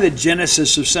kind of the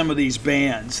genesis of some of these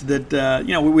bands that,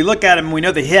 we look at them and we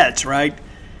know the hits, right?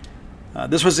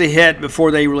 This was a hit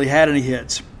before they really had any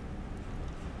hits.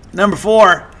 Number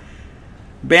 4,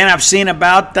 band I've seen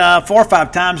about 4 or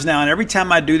 5 times now, and every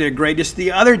time I do, they're great. Just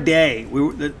the other day,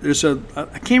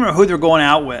 I can't remember who they're going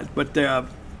out with, but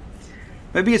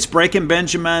maybe it's Breaking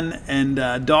Benjamin and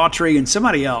Daughtry and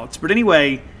somebody else. But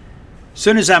anyway, as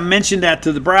soon as I mentioned that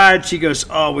to the bride, she goes,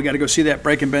 oh, we got to go see that.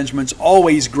 Breaking Benjamin's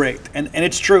always great. And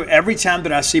it's true. Every time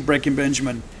that I see Breaking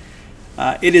Benjamin,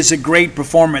 it is a great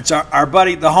performance. Our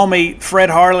buddy, the homie Fred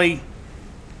Harley,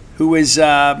 who is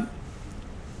the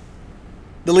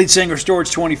lead singer of Storage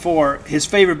 24, his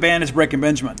favorite band is Breaking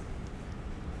Benjamin.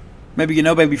 Maybe you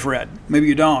know Baby Fred. Maybe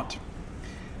you don't.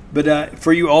 But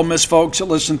for you Ole Miss folks that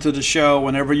listen to the show,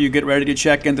 whenever you get ready to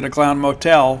check into the Clown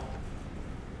Motel,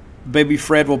 Baby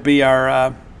Fred will be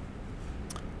our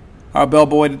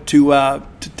bellboy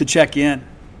to check in.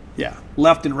 Yeah,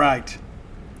 left and right.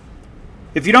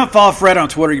 If you don't follow Fred on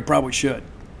Twitter, you probably should.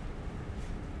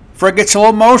 Fred gets a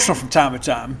little emotional from time to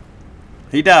time.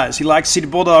 He does. He likes to see the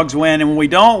Bulldogs win, and when we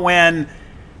don't win,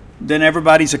 then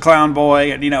everybody's a clown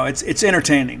boy. And, it's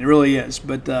entertaining. It really is.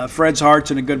 But Fred's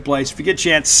heart's in a good place. If you get a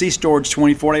chance, see Storage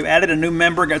 24. They've added a new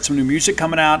member, got some new music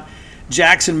coming out.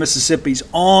 Jackson, Mississippi's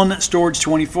on Storage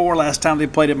 24. Last time they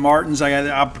played at Martin's, I had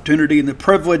the opportunity and the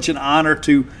privilege and honor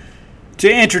to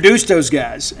introduce those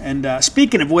guys. And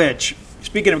speaking of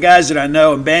guys that I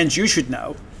know and bands you should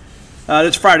know,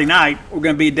 this Friday night, we're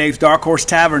going to be at Dave's Dark Horse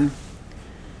Tavern.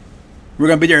 We're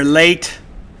going to be there late.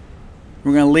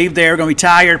 We're going to leave there. We're going to be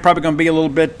tired. Probably going to be a little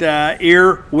bit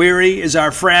ear-weary as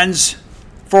our friends,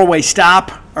 Four-Way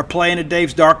Stop, are playing at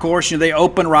Dave's Dark Horse. They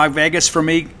opened Rock Vegas for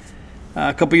me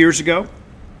a couple years ago.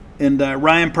 And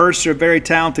Ryan Purcell, a very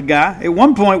talented guy. At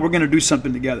one point, we're going to do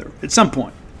something together. At some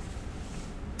point.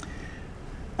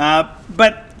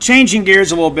 But changing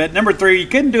gears a little bit. Number 3, you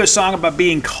couldn't do a song about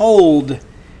being cold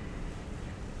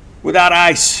without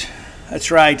ice. That's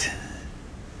right.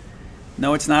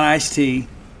 No, it's not iced tea.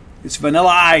 It's Vanilla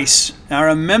Ice. Now, I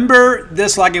remember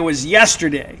this like it was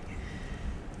yesterday.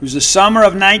 It was the summer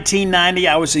of 1990.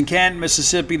 I was in Canton,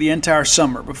 Mississippi the entire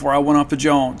summer before I went off to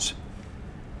Jones.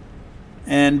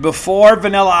 And before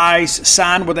Vanilla Ice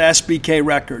signed with SBK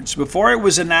Records, before it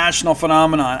was a national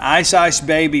phenomenon, Ice Ice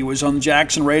Baby was on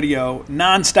Jackson radio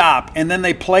nonstop. And then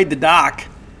they played the doc.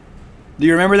 Do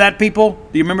you remember that, people?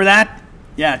 Do you remember that?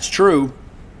 Yeah, it's true.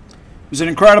 It was an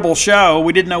incredible show.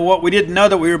 We didn't know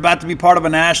that we were about to be part of a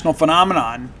national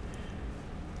phenomenon.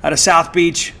 Out of South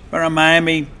Beach, around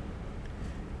Miami,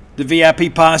 the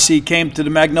VIP posse came to the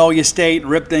Magnolia State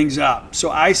and ripped things up. So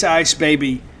Ice Ice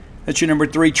Baby, that's your number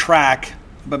 3 track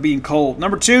about being cold.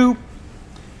 Number 2,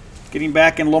 getting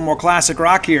back in a little more classic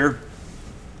rock here.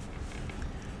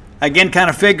 Again, kind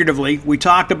of figuratively, we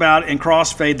talked about in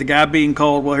Crossfade the guy being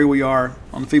cold. Well, here we are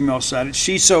on the female side. It's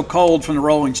She's So Cold from the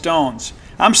Rolling Stones.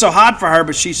 I'm so hot for her,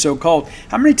 but she's so cold.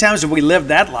 How many times have we lived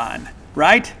that line,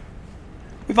 right?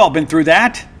 We've all been through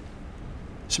that.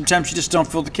 Sometimes you just don't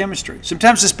feel the chemistry.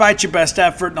 Sometimes despite your best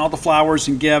effort and all the flowers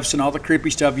and gifts and all the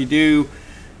creepy stuff you do,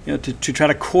 to try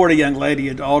to court a young lady,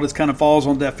 it all just kind of falls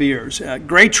on deaf ears.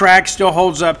 Great track, still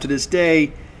holds up to this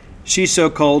day. She's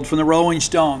So Cold from the Rolling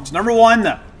Stones. Number 1,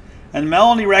 though. And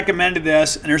Melanie recommended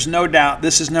this, and there's no doubt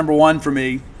this is number 1 for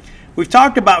me. We've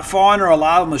talked about Faulkner a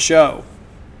lot on the show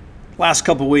last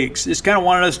couple of weeks. It's kind of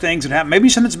one of those things that happen. Maybe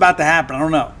something's about to happen. I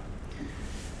don't know.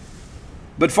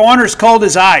 But Faulkner's Cold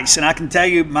as Ice, and I can tell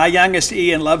you, my youngest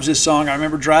Ian loves this song. I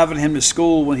remember driving him to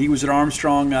school when he was at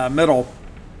Armstrong Middle,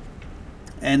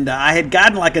 and I had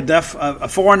gotten like a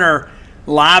Faulkner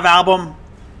live album,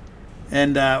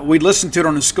 and we'd listen to it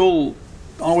on the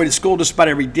way to school just about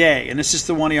every day, and this is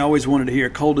the one he always wanted to hear,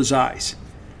 Cold as Ice.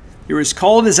 You're as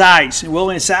cold as ice and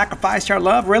willing to sacrifice our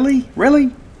love? Really?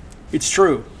 Really? It's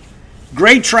true.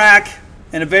 Great track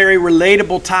and a very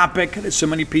relatable topic that so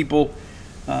many people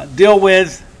deal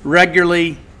with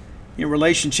regularly.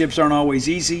 Relationships aren't always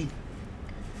easy.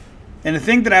 And the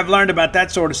thing that I've learned about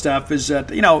that sort of stuff is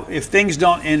that, if things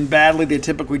don't end badly, they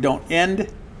typically don't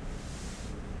end.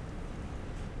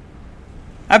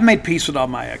 I've made peace with all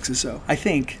my exes, though. I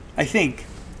think.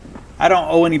 I don't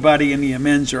owe anybody any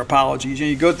amends or apologies.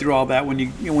 You go through all that when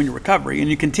you're recovery, and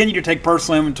you continue to take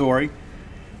personal inventory.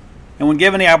 And when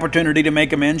given the opportunity to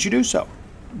make amends, you do so.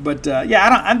 But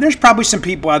there's probably some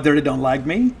people out there that don't like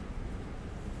me.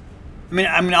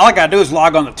 I mean, all I gotta do is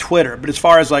log on to Twitter. But as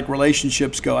far as like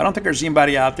relationships go, I don't think there's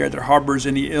anybody out there that harbors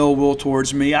any ill will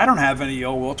towards me. I don't have any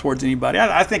ill will towards anybody.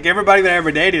 I think everybody that I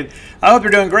ever dated, I hope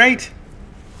they're doing great.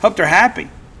 Hope they're happy.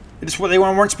 It's what they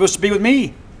weren't supposed to be with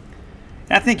me.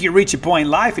 And I think you reach a point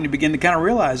in life and you begin to kind of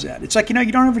realize that. It's like, you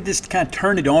don't ever just kind of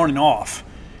turn it on and off.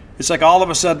 It's like all of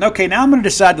a sudden, okay, now I'm going to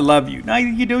decide to love you. No,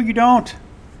 you do, you don't.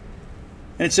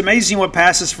 And it's amazing what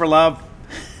passes for love.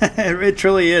 It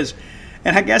truly is.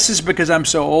 And I guess it's because I'm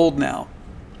so old now.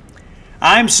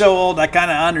 I'm so old, I kind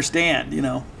of understand,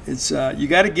 It's you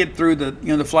got to get through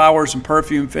the flowers and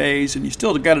perfume phase, and you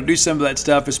still got to do some of that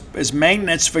stuff as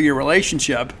maintenance for your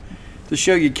relationship to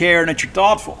show you care and that you're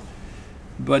thoughtful.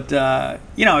 But,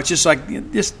 it's just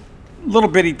like just little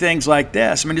bitty things like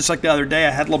this. I mean, just like the other day,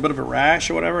 I had a little bit of a rash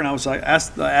or whatever, and I was like,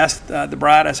 asked the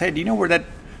bride, I said, hey, do you know where that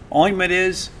ointment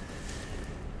is?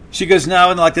 She goes,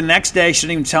 no, and like the next day, she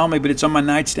didn't even tell me, but it's on my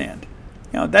nightstand.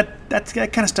 That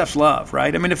kind of stuff's love,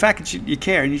 right? I mean, the fact that you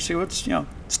care, and you say,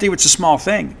 Steve, it's a small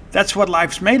thing. That's what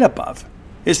life's made up of,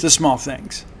 is the small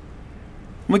things.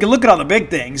 We can look at all the big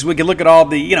things. We can look at all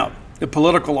the, the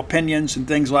political opinions and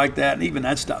things like that, and even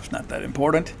that stuff's not that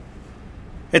important.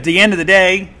 At the end of the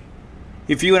day,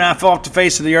 if you and I fall off the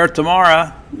face of the earth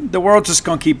tomorrow, the world's just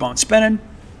going to keep on spinning.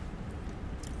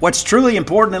 What's truly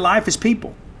important in life is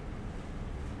people.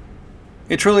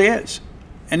 It truly is.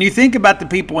 And you think about the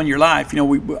people in your life.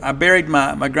 I buried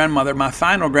my grandmother, my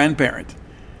final grandparent,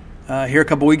 here a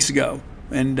couple weeks ago,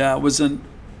 and was in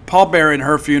pallbearer in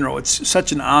her funeral. It's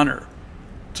such an honor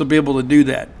to be able to do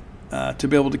that, to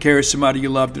be able to carry somebody you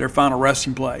love to their final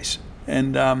resting place.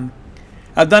 And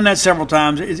I've done that several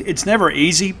times. It's never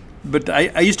easy, but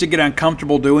I used to get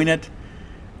uncomfortable doing it.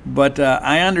 But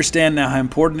I understand now how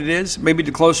important it is. Maybe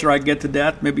the closer I get to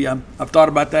death, maybe I've thought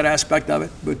about that aspect of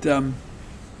it.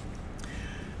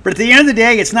 But at the end of the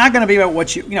day, it's not going to be about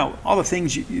what all the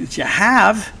things that you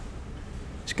have.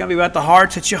 It's going to be about the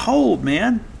hearts that you hold,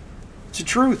 man. It's the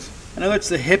truth. I know that's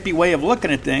the hippie way of looking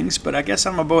at things, but I guess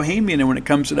I'm a bohemian when it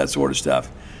comes to that sort of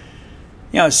stuff.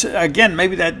 Again,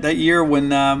 maybe that year when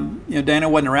Dana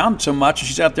wasn't around so much, and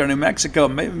she's out there in New Mexico,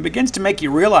 it begins to make you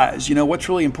realize, what's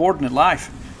really important in life.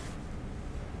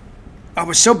 I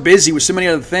was so busy with so many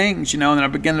other things, and then I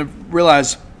began to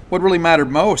realize what really mattered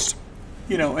most.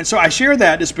 And so I share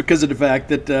that just because of the fact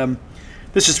that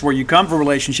this is where you come for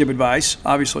relationship advice,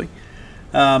 obviously.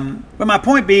 But my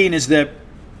point being is that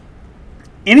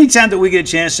anytime that we get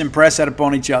a chance to impress that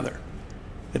upon each other,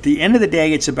 at the end of the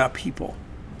day, it's about people.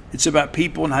 It's about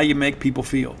people and how you make people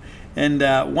feel. And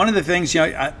one of the things,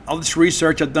 all this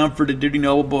research I've done for the Duty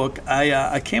Noble book,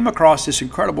 I came across this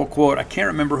incredible quote. I can't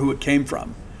remember who it came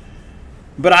from,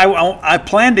 but I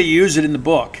plan to use it in the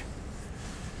book.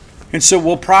 And so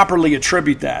we'll properly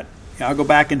attribute that. I'll go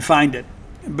back and find it.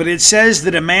 But it says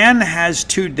that a man has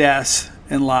two deaths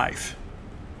in life.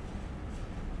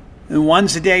 And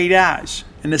one's the day he dies.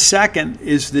 And the second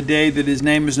is the day that his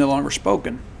name is no longer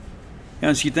spoken. So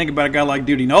you think about a guy like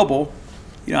Duty Noble,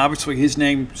 obviously his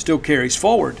name still carries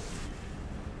forward.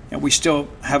 And we still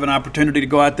have an opportunity to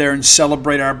go out there and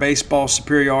celebrate our baseball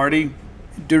superiority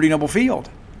at Duty Noble Field,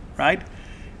 right?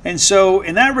 And so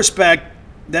in that respect,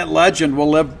 that legend will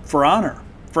live for honor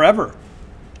forever.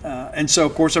 And so,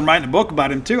 of course, I'm writing a book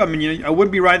about him, too. I mean, I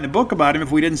wouldn't be writing a book about him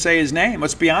if we didn't say his name.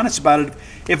 Let's be honest about it.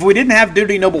 If we didn't have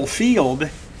Duty Noble Field,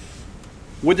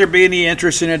 would there be any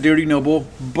interest in a Duty Noble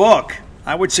book?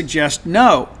 I would suggest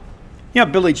no.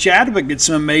 Billy Chadwick did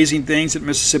some amazing things at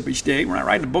Mississippi State. We're not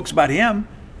writing books about him.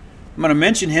 I'm going to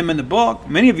mention him in the book.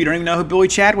 Many of you don't even know who Billy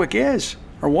Chadwick is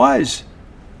or was.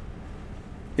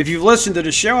 If you've listened to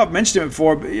the show, I've mentioned it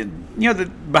before.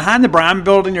 But, behind the Brown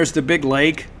Building, there's the big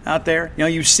lake out there.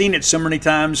 You've seen it so many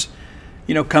times.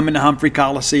 Coming to Humphrey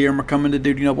Coliseum or coming to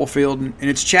Duty Noble Field, and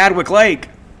it's Chadwick Lake.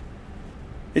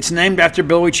 It's named after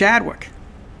Billy Chadwick.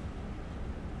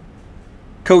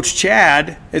 Coach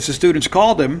Chad, as the students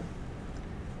called him,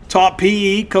 taught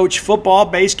PE, coached football,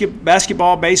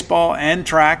 basketball, baseball, and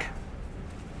track.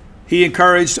 He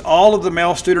encouraged all of the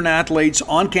male student athletes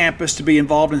on campus to be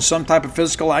involved in some type of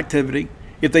physical activity.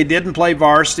 If they didn't play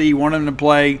varsity, he wanted them to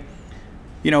play,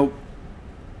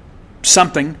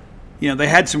 something. They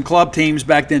had some club teams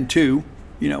back then too.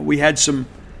 We had some,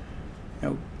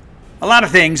 a lot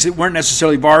of things that weren't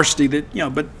necessarily varsity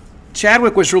but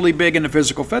Chadwick was really big into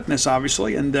physical fitness,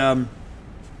 obviously, and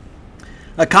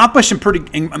accomplished some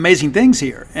pretty amazing things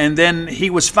here. And then he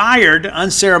was fired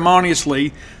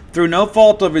unceremoniously through no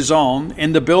fault of his own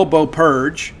in the Bilbo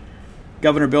Purge.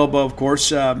 Governor Bilbo, of course,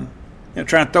 trying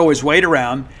to throw his weight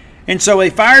around. And so they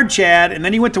fired Chad, and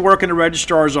then he went to work in the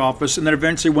registrar's office, and then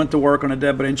eventually went to work on a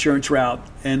debit insurance route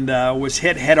and was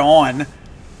hit head on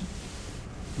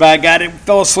by a guy that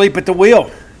fell asleep at the wheel.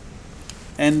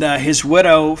 And his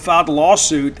widow filed a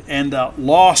lawsuit and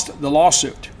lost the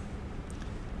lawsuit.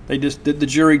 The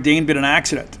jury deemed it an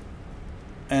accident.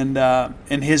 And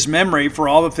in his memory, for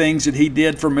all the things that he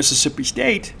did for Mississippi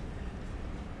State,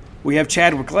 we have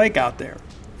Chadwick Lake out there.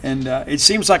 And it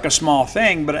seems like a small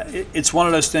thing, but it's one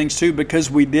of those things, too, because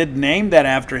we did name that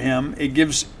after him. It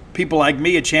gives people like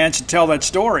me a chance to tell that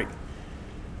story.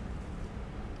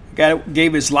 The guy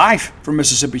gave his life for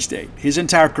Mississippi State, his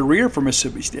entire career for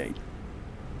Mississippi State.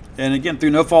 And again, through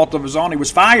no fault of his own, he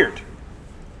was fired.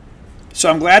 So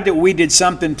I'm glad that we did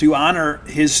something to honor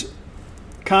his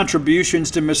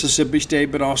contributions to Mississippi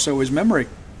State, but also his memory.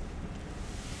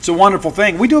 It's a wonderful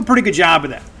thing. We do a pretty good job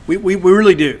of that. We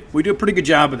really do. We do a pretty good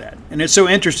job of that. And it's so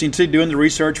interesting, too, doing the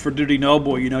research for Duty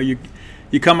Noble. You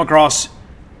come across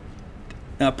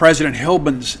President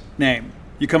Hilbin's name.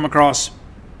 You come across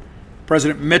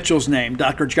President Mitchell's name,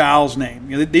 Dr. Giles' name.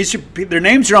 Their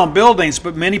names are on buildings,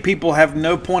 but many people have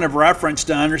no point of reference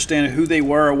to understand who they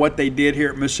were or what they did here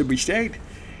at Mississippi State.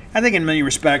 I think in many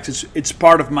respects it's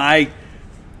part of my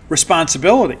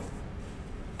responsibility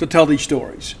to tell these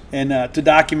stories and to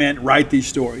document, write these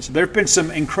stories. There have been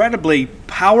some incredibly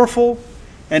powerful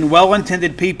and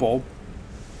well-intended people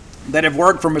that have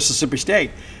worked for Mississippi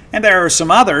State. And there are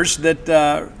some others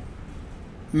that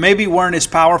maybe weren't as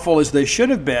powerful as they should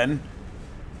have been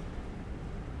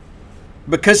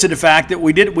because of the fact that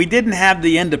we didn't have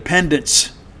the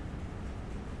independence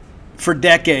for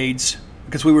decades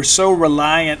because we were so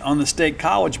reliant on the state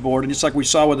college board. And just like we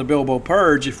saw with the Bilbo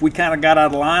Purge, if we kind of got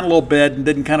out of line a little bit and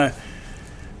didn't kind of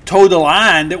toe the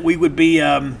line, that we would be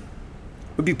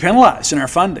penalized in our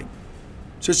funding.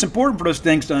 So it's important for those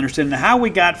things to understand. Now, how we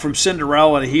got from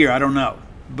Cinderella to here, I don't know.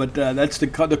 But that's the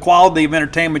quality of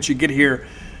entertainment you get here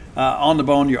on the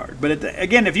Boneyard. But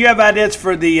again, if you have ideas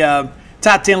for the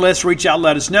top 10 list, reach out,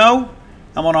 let us know.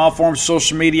 I'm on all forms of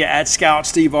social media at Scout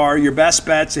Steve R. Your best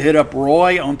bet's to hit up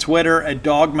Roy on Twitter at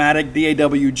Dogmatic,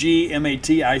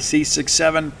 DAWGMATIC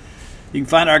 67. You can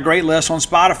find our great list on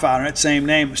Spotify on that same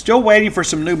name. Still waiting for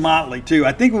some new Motley too.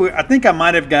 I think I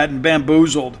might have gotten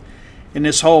bamboozled in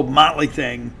this whole Motley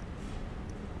thing,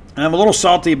 and I'm a little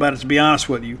salty about it, to be honest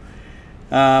with you,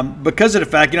 because of the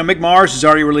fact, Mick Mars has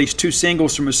already released 2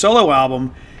 singles from his solo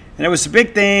album, and it was a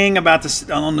big thing about this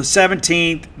on the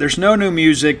 17th. There's no new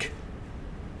music.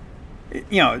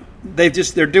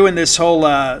 They're doing this whole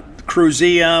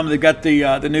Cruiseum. They've got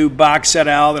the new box set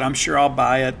out that I'm sure I'll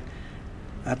buy it.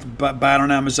 I have to buy it on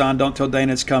Amazon. Don't tell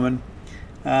Dana it's coming.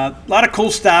 A lot of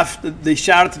cool stuff. The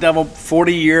Shout at the Devil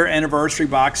 40-year anniversary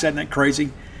box set. Isn't that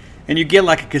crazy? And you get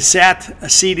like a cassette, a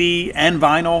CD, and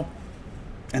vinyl.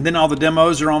 And then all the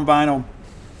demos are on vinyl.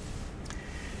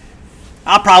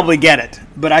 I'll probably get it.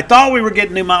 But I thought we were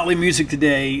getting new Motley music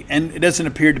today, and it doesn't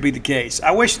appear to be the case.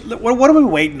 I wish. What are we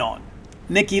waiting on?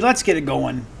 Nikki, let's get it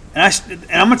going. And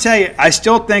I'm going to tell you, I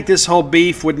still think this whole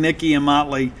beef with Nikki and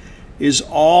Motley is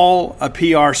all a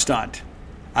PR stunt.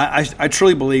 I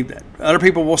truly believe that. Other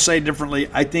people will say differently.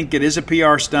 I think it is a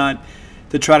PR stunt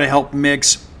to try to help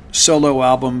Mick's solo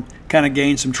album kind of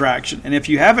gain some traction. And if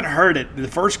you haven't heard it, the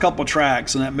first couple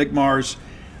tracks on that Mick Mars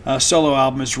solo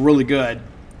album is really good.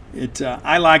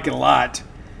 I like it a lot.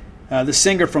 The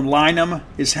singer from Lynham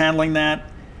is handling that.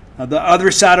 The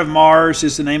Other Side of Mars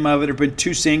is the name of it. There have been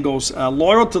 2 singles.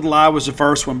 Loyal to the Lie was the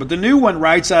first one. But the new one,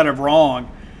 Right Side of Wrong,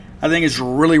 I think is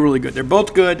really, really good. They're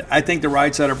both good. I think the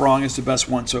Right Side of Wrong is the best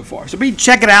one so far. So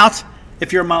check it out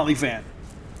if you're a Motley fan.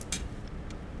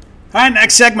 All right,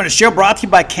 next segment of the show brought to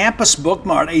you by Campus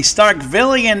Bookmart, a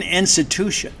Starkvillian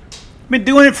institution. Been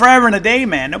doing it forever and a day,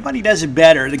 man. Nobody does it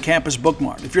better than Campus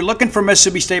Bookmart. If you're looking for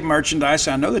Mississippi State merchandise,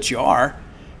 I know that you are.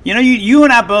 You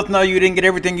and I both know you didn't get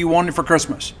everything you wanted for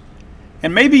Christmas.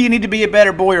 And maybe you need to be a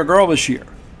better boy or girl this year.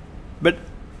 But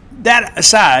that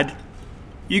aside,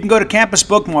 you can go to Campus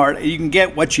Bookmart and you can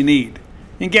get what you need.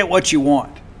 You can get what you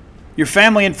want. Your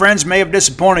family and friends may have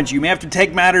disappointed you. You may have to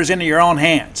take matters into your own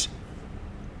hands.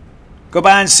 Go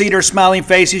by and see their smiling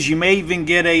faces. You may even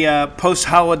get a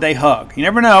post-holiday hug. You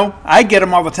never know. I get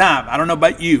them all the time. I don't know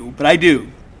about you, but I do.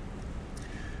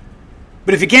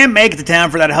 But if you can't make it to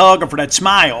town for that hug or for that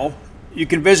smile, you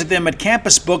can visit them at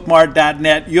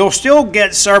campusbookmart.net. You'll still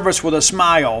get service with a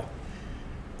smile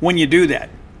when you do that.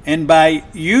 And by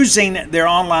using their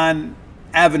online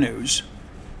avenues,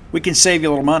 we can save you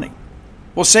a little money.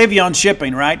 We'll save you on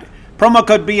shipping, right? Promo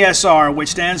code BSR, which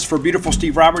stands for Beautiful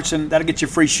Steve Robertson. That'll get you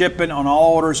free shipping on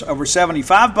all orders over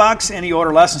 $75. Any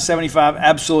order less than $75,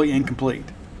 absolutely incomplete.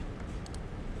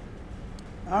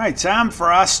 All right, time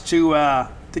for us to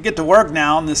get to work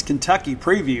now on this Kentucky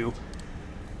preview.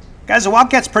 Guys, the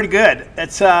Wildcats pretty good.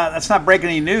 That's not breaking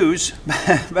any news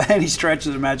by any stretch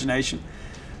of the imagination.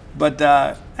 But,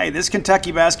 hey, this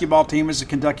Kentucky basketball team is a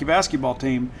Kentucky basketball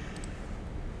team.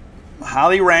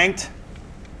 Highly ranked,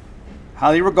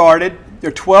 highly regarded.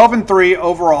 They're 12-3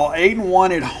 overall,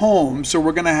 8-1 at home. So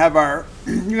you're gonna have our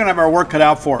work cut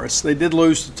out for us. They did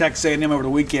lose to Texas A&M over the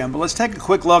weekend, but let's take a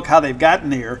quick look how they've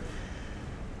gotten here.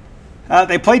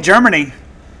 They played Germany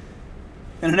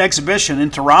in an exhibition in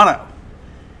Toronto,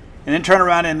 and then turned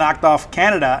around and knocked off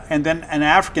Canada, and then an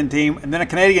African team, and then a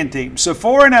Canadian team. So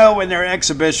 4-0 in their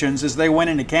exhibitions as they went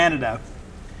into Canada.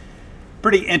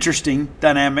 Pretty interesting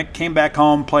dynamic. Came back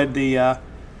home, played the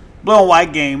blue and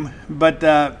white game, but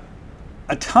a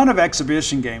ton of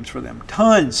exhibition games for them.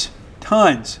 Tons.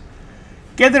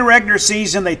 Get the regular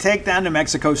season, they take down New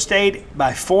Mexico State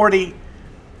by 40.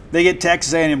 They get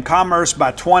Texas A&M Commerce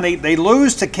by 20. They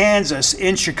lose to Kansas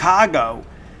in Chicago,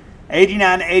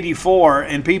 89-84,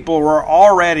 and people were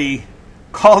already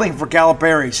calling for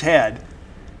Calipari's head.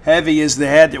 Heavy is the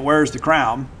head that wears the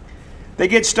crown. They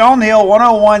get Stonehill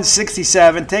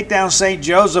 101-67, take down St.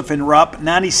 Joseph in Rupp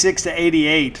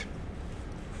 96-88.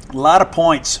 A lot of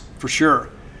points for sure.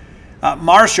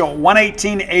 Marshall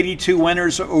 118-82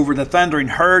 winners over the Thundering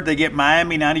Herd. They get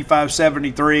Miami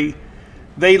 95-73.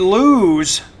 They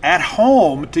lose at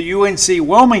home to UNC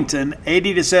Wilmington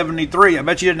 80-73. I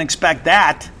bet you didn't expect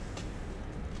that.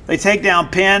 They take down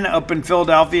Penn up in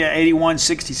Philadelphia,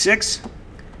 81-66.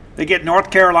 They get North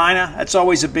Carolina. That's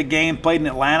always a big game, played in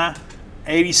Atlanta,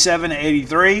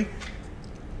 87-83.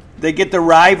 They get the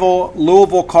rival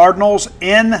Louisville Cardinals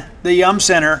in the Yum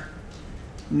Center,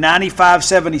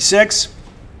 95-76.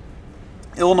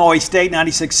 Illinois State,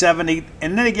 96-70.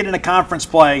 And then they get into conference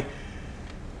play.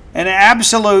 An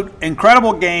absolute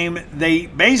incredible game. They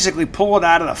basically pull it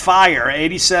out of the fire,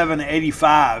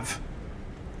 87-85,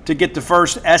 to get the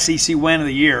first SEC win of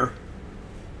the year.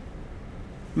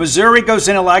 Missouri goes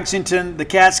into Lexington. The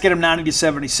Cats get them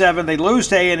 90-77. They lose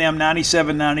to A&M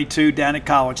 97-92 down at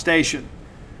College Station.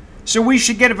 So we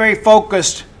should get a very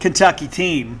focused Kentucky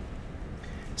team.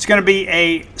 It's going to be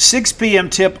a 6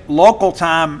 p.m. tip local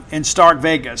time in Stark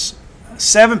Vegas,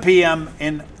 7 p.m.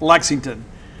 in Lexington.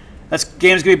 That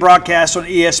game's going to be broadcast on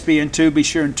ESPN2. Be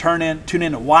sure and tune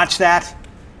in to watch that.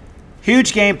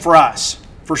 Huge game for us,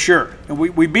 for sure. And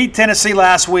we beat Tennessee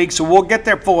last week, so we'll get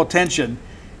their full attention.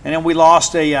 And then we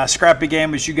lost a scrappy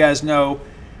game, as you guys know,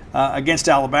 against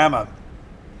Alabama.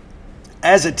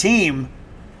 As a team,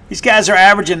 these guys are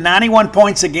averaging 91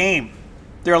 points a game.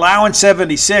 They're allowing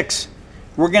 76.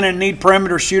 We're going to need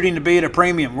perimeter shooting to be at a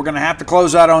premium. We're going to have to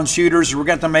close out on shooters. We're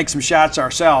going to have to make some shots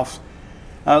ourselves.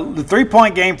 The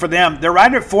three-point game for them, they're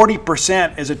right at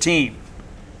 40% as a team,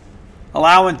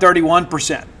 allowing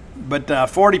 31%. But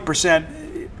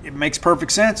 40%, it makes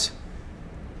perfect sense.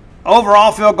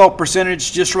 Overall field goal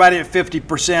percentage, just right at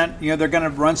 50%. They're going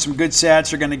to run some good sets.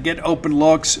 They're going to get open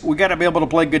looks. We got to be able to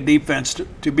play good defense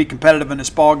to be competitive in this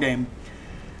ball game.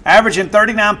 Averaging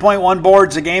 39.1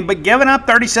 boards a game, but giving up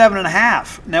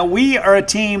 37.5. Now, we are a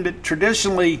team that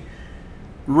traditionally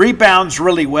rebounds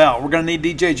really well. We're going to need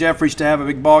DJ Jeffries to have a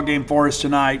big ball game for us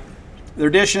tonight. They're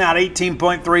dishing out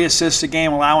 18.3 assists a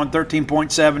game, allowing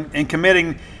 13.7, and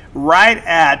committing right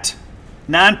at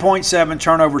 9.7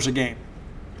 turnovers a game,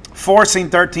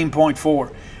 forcing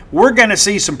 13.4. We're going to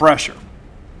see some pressure.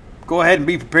 Go ahead and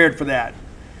be prepared for that.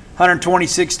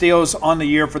 126 steals on the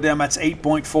year for them. That's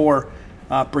 8.4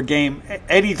 per game.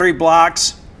 83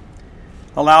 blocks,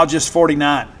 allow just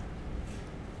 49.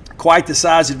 Quite the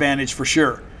size advantage for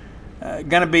sure.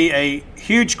 Going to be a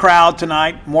huge crowd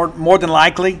tonight, more than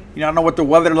likely. I don't know what the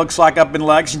weather looks like up in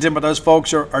Lexington, but those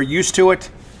folks are used to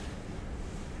it.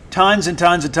 Tons and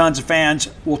tons and tons of fans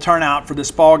will turn out for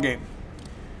this ball game.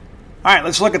 All right,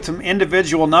 let's look at some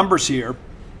individual numbers here.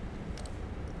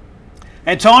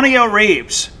 Antonio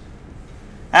Reeves,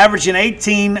 averaging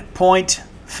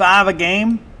 18.5 a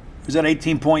game. Or is that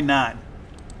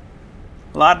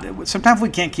 18.9? Sometimes we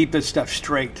can't keep this stuff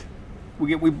straight.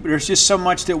 There's just so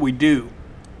much that we do.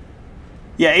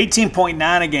 Yeah,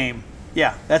 18.9 a game.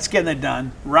 Yeah, that's getting it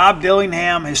done. Rob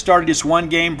Dillingham has started just one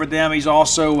game for them. He's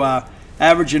also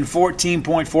averaging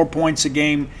 14.4 points a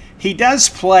game. He does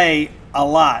play a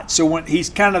lot. So when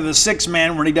he's kind of the sixth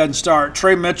man when he doesn't start.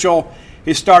 Trey Mitchell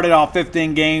has started all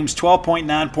 15 games,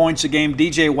 12.9 points a game.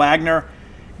 DJ Wagner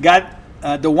got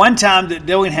the one time that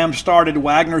Dillingham started,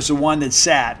 Wagner's the one that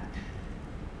sat.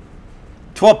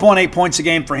 12.8 points a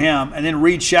game for him. And then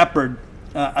Reed Shepard,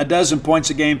 a dozen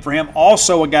points a game for him.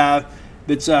 Also a guy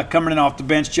that's coming in off the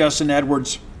bench, Justin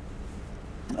Edwards,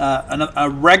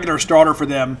 a regular starter for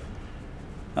them,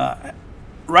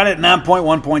 right at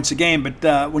 9.1 points a game.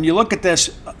 But when you look at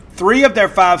this, four of their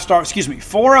five starters,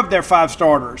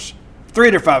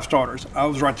 I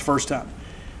was right the first time,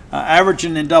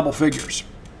 averaging in double figures.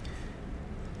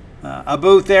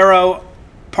 Abu Thero,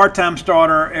 part-time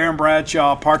starter. Aaron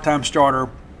Bradshaw, part-time starter.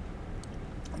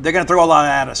 They're going to throw a lot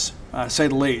at us, to say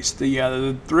the least.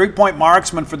 The three-point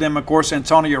marksman for them, of course,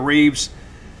 Antonio Reeves,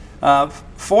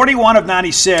 41 of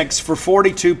 96 for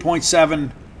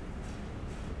 42.7%.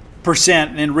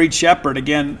 And then Reed Shepard,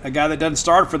 again, a guy that doesn't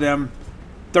start for them,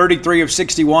 33 of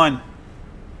 61,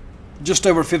 just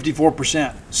over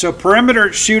 54%. So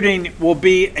perimeter shooting will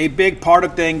be a big part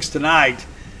of things tonight.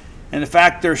 And the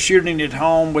fact they're shooting at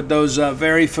home with those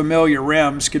very familiar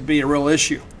rims could be a real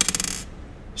issue.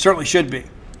 Certainly should be.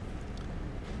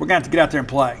 We're going to have to get out there and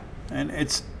play. And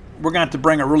we're going to have to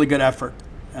bring a really good effort.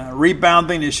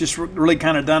 Rebounding is just really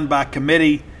kind of done by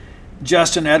committee.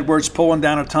 Justin Edwards pulling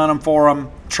down a ton of them for him.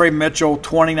 Trey Mitchell,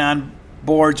 29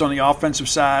 boards on the offensive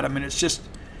side. I mean, it's just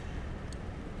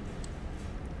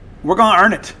 – we're going to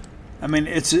earn it. I mean,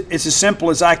 it's as simple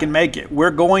as I can make it.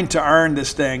 We're going to earn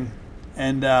this thing.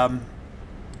 And,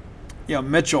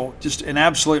 Mitchell, just an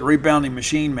absolute rebounding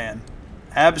machine, man.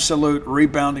 Absolute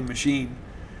rebounding machine.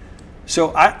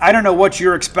 So I don't know what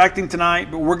you're expecting tonight,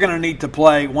 but we're going to need to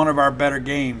play one of our better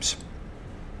games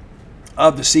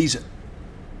of the season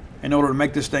in order to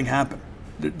make this thing happen.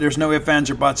 There's no ifs, ands,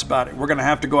 or buts about it. We're going to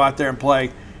have to go out there and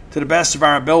play to the best of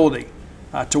our ability.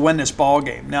 to win this ball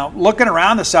game. Now, looking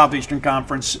around the Southeastern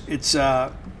Conference, it's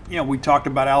we talked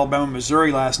about Alabama,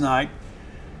 Missouri last night,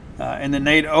 and the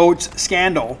Nate Oates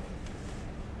scandal.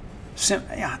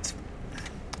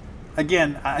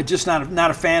 Again, I'm just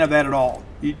not a fan of that at all.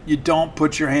 You don't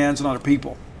put your hands on other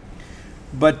people.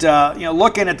 But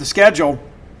looking at the schedule,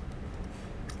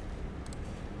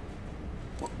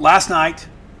 last night,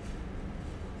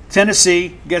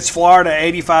 Tennessee gets Florida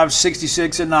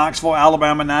 85-66 in Knoxville,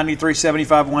 Alabama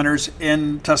 93-75 winners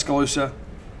in Tuscaloosa.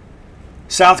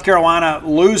 South Carolina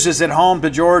loses at home to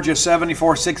Georgia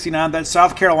 74-69. That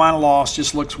South Carolina loss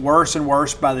just looks worse and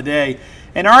worse by the day.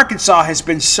 And Arkansas has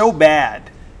been so bad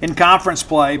in conference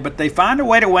play, but they find a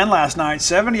way to win last night,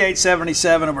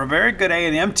 78-77 over a very good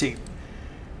A&M team.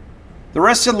 The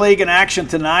rest of the league in action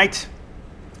tonight.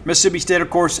 Mississippi State, of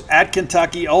course, at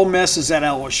Kentucky. Ole Miss is at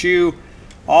LSU.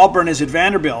 Auburn is at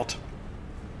Vanderbilt.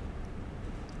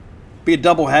 Be a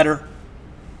doubleheader.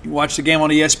 You watch the game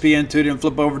on ESPN too, then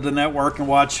flip over to the network and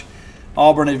watch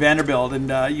Auburn at Vanderbilt.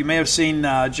 And you may have seen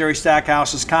Jerry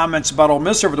Stackhouse's comments about Ole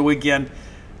Miss over the weekend.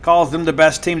 Calls them the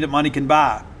best team that money can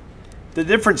buy. The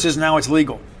difference is now it's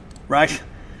legal, right?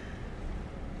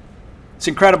 It's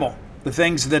incredible. The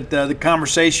things that the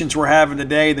conversations we're having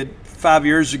today that 5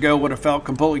 years ago would have felt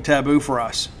completely taboo for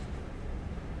us.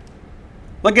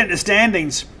 Looking at the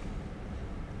standings,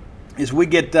 as we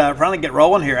finally get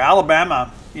rolling here,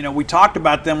 Alabama, we talked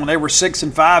about them when they were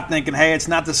 6-5, thinking, hey, it's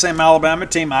not the same Alabama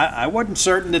team. I wasn't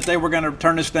certain that they were going to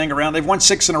turn this thing around. They've won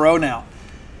 6 in a row now.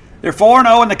 They're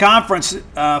 4-0 in the conference,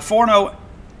 4-0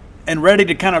 and ready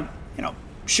to kind of,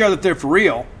 show that they're for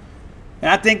real. And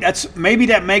I think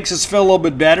that makes us feel a little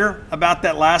bit better about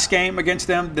that last game against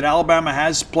them, that Alabama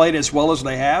has played as well as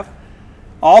they have.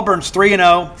 Auburn's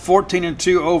 3-0,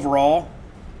 14-2 overall.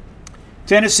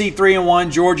 Tennessee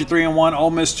 3-1, Georgia 3-1, Ole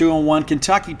Miss 2-1,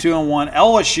 Kentucky 2-1,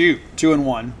 LSU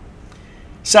 2-1.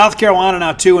 South Carolina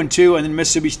now 2-2, and then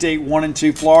Mississippi State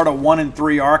 1-2, Florida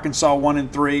 1-3, Arkansas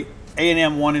 1-3,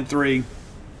 A&M 1-3,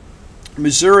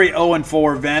 Missouri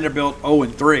 0-4, Vanderbilt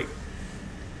 0-3.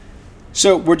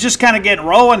 So we're just kind of getting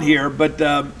rolling here, but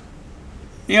the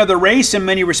race in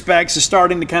many respects is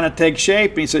starting to kind of take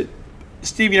shape. And he said,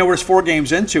 Steve, we're just 4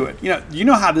 games into it. You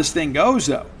know how this thing goes,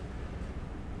 though.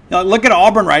 Look at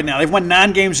Auburn right now. They've won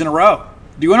 9 games in a row.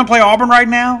 Do you want to play Auburn right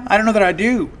now? I don't know that I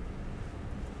do.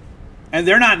 And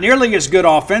they're not nearly as good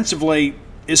offensively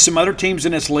as some other teams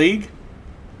in this league,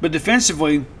 but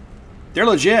defensively, they're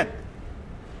legit.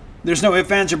 There's no ifs,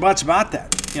 ands, or buts about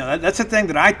that. That's the thing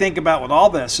that I think about with all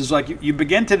this is like you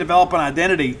begin to develop an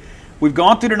identity. We've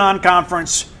gone through the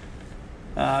non-conference,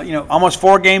 almost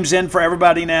 4 games in for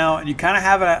everybody now, and you kind of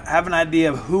have an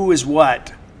idea of who is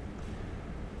what.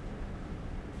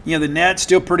 The net's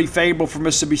still pretty favorable for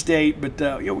Mississippi State,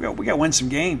 but we got to win some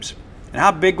games. And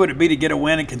how big would it be to get a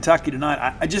win in Kentucky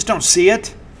tonight? I just don't see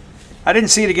it. I didn't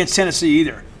see it against Tennessee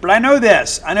either. But I know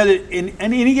this. I know that in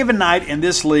any given night in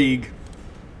this league,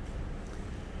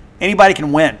 anybody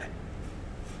can win.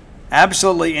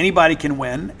 Absolutely, anybody can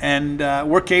win, and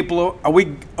we're capable. Are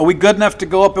we good enough to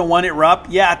go up and win it, Rupp?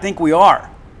 Yeah, I think we are.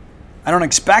 I don't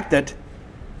expect it,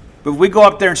 but if we go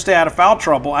up there and stay out of foul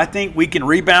trouble, I think we can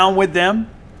rebound with them,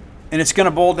 and it's going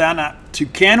to boil down to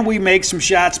can we make some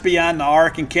shots beyond the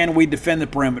arc and can we defend the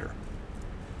perimeter?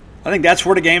 I think that's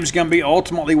where the game's going to be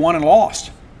ultimately won and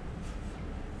lost.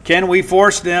 Can we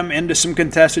force them into some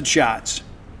contested shots?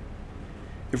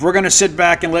 If we're going to sit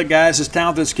back and let guys as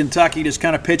talented as Kentucky just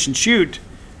kind of pitch and shoot,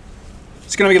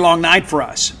 it's going to be a long night for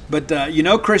us. But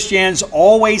Chris Jans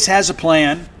always has a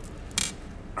plan.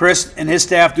 Chris and his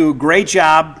staff do a great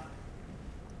job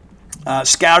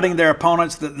scouting their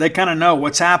opponents. They kind of know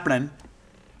what's happening.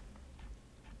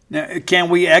 Now, can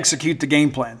we execute the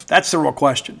game plan? That's the real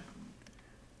question.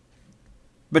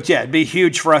 But, yeah, it'd be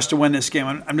huge for us to win this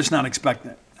game. I'm just not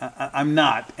expecting it. I'm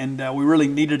not. And we really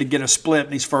needed to get a split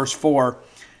in these first 4.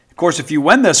 Of course, if you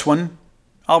win this one,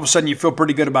 all of a sudden you feel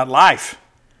pretty good about life.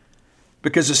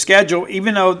 Because the schedule,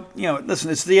 even though, listen,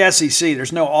 it's the SEC.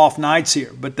 There's no off nights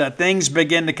here. But things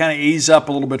begin to kind of ease up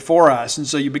a little bit for us. And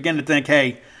so you begin to think,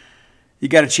 hey, you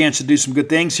got a chance to do some good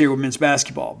things here with men's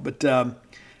basketball. But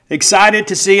excited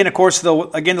to see, and of course, the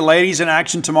ladies in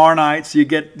action tomorrow night. So you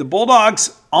get the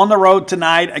Bulldogs on the road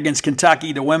tonight against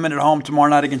Kentucky, the women at home tomorrow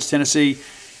night against Tennessee.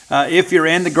 If you're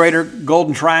in the greater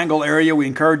Golden Triangle area, we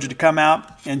encourage you to come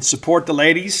out and support the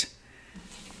ladies.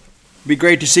 Be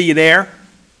great to see you there.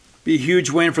 Be a huge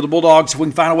win for the Bulldogs if we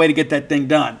can find a way to get that thing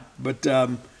done. But,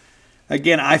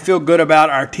 again, I feel good about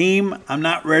our team. I'm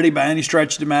not ready by any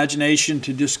stretch of the imagination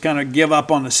to just kind of give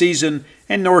up on the season,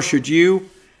 and nor should you.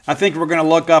 I think we're going to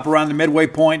look up around the midway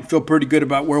point and feel pretty good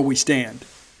about where we stand.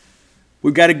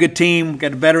 We've got a good team. We've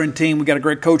got a veteran team. We've got a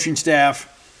great coaching staff.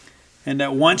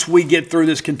 And once we get through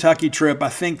this Kentucky trip, I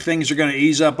think things are going to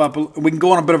ease up. We can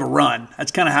go on a bit of a run.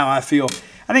 That's kind of how I feel.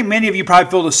 I think many of you probably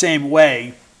feel the same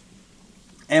way.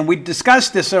 And we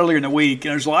discussed this earlier in the week.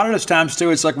 And there's a lot of those times,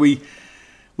 too, it's like we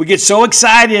get so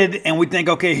excited and we think,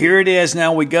 okay, here it is,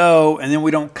 now we go, and then we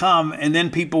don't come. And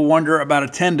then people wonder about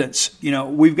attendance.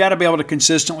 We've got to be able to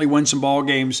consistently win some ball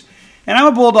games. And I'm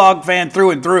a Bulldog fan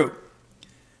through and through.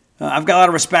 I've got a lot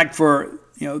of respect for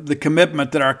the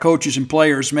commitment that our coaches and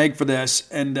players make for this.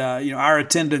 And, our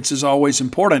attendance is always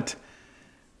important.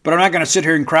 But I'm not going to sit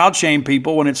here and crowd shame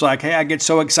people when it's like, hey, I get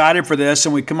so excited for this,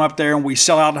 and we come up there and we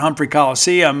sell out the Humphrey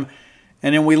Coliseum,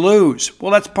 and then we lose.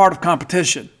 Well, that's part of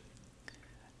competition.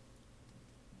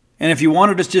 And if you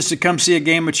wanted us just to come see a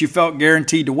game that you felt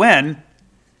guaranteed to win,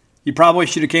 you probably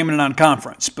should have came in a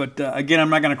non-conference. But, again, I'm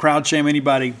not going to crowd shame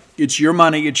anybody. It's your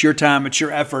money, it's your time, it's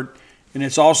your effort. And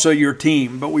it's also your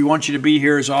team, but we want you to be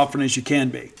here as often as you can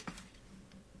be.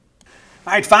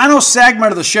 All right, final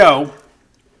segment of the show,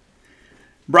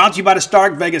 brought to you by the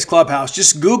Stark Vegas Clubhouse.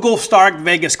 Just Google Stark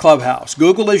Vegas Clubhouse.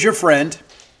 Google is your friend.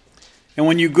 And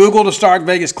when you Google the Stark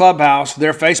Vegas Clubhouse,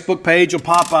 their Facebook page will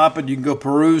pop up, and you can go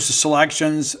peruse the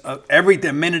selections of the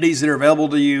amenities that are available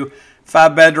to you.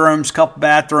 5 bedrooms, couple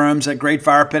bathrooms, that great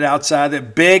fire pit outside,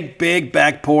 that big, big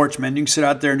back porch, man. You can sit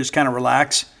out there and just kind of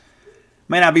relax.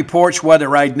 May not be porch weather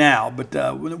right now, but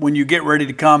when you get ready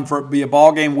to come for be a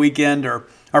ball game weekend or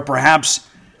perhaps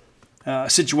a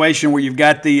situation where you've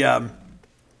got a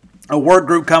work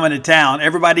group coming to town,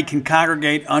 everybody can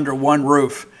congregate under one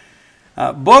roof.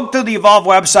 Book through the Evolve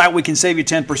website. We can save you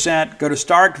 10%. Go to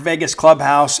Stark Vegas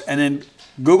Clubhouse and then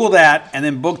Google that and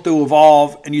then book through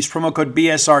Evolve and use promo code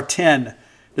BSR10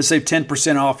 to save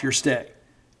 10% off your stay.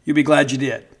 You'll be glad you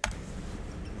did.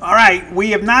 All right,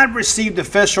 we have not received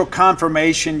official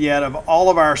confirmation yet of all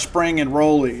of our spring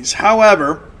enrollees.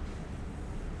 However,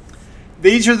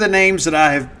 these are the names that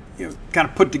I have kind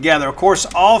of put together. Of course,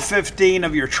 all 15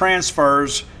 of your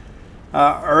transfers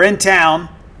are in town,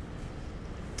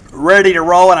 ready to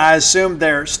roll, and I assume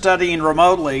they're studying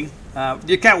remotely.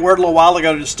 You got word a little while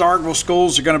ago that Starkville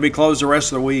schools are going to be closed the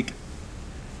rest of the week.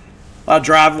 A lot of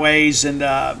driveways and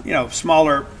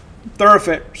smaller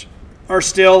thoroughfares are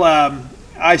still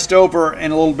iced over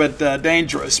and a little bit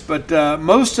dangerous. But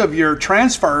most of your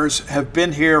transfers have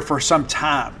been here for some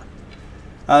time.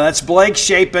 That's Blake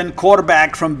Shapen,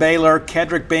 quarterback from Baylor,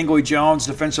 Kedrick Bingley-Jones,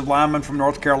 defensive lineman from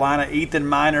North Carolina, Ethan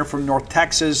Miner from North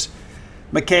Texas,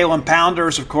 Michaelan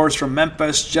Pounders, of course, from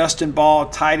Memphis, Justin Ball,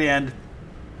 tight end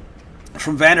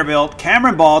from Vanderbilt,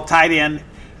 Cameron Ball, tight end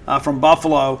from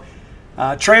Buffalo,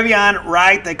 Travion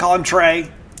Wright, they call him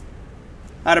Trey,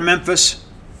 out of Memphis,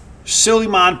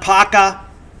 Suleiman Paca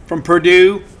from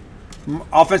Purdue,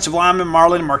 offensive lineman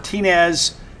Marlon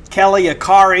Martinez, Kelly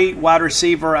Akari, wide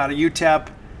receiver out of UTEP,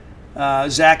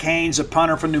 Zach Haynes, a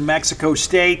punter from New Mexico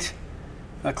State.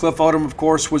 Cliff Odom, of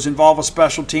course, was involved with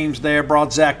special teams there,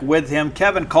 brought Zach with him.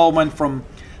 Kevin Coleman from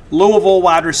Louisville,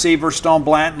 wide receiver. Stone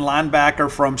Blanton, linebacker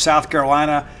from South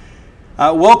Carolina.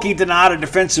 Wilkie Donat, a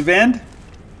defensive end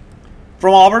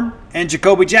from Auburn. And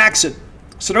Jacoby Jackson.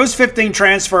 So those 15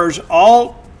 transfers,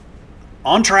 all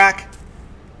on track,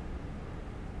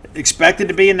 expected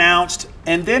to be announced.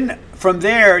 And then from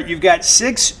there, you've got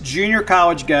 6 junior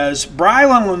college guys.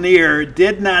 Brylan Lanier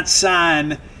did not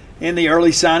sign in the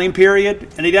early signing period,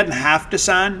 and he doesn't have to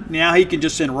sign. Now he can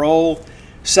just enroll,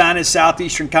 sign his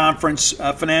Southeastern Conference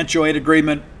financial aid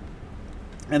agreement,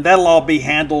 and that'll all be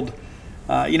handled,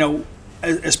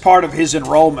 as part of his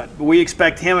enrollment. But we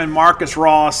expect him and Marcus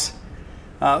Ross,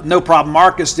 no problem.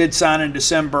 Marcus did sign in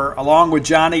December, along with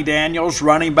Johnny Daniels,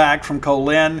 running back from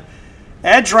Colin.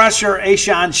 Edge rusher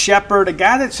Ashawn Shepard, a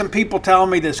guy that some people tell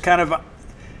me that's kind of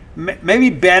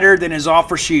maybe better than his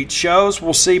offer sheet shows.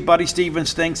 We'll see. Buddy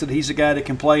Stevens thinks that he's a guy that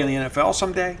can play in the NFL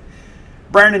someday.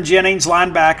 Brandon Jennings,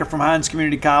 linebacker from Hines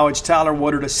Community College. Tyler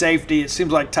Woodard, a safety. It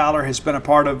seems like Tyler has been a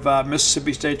part of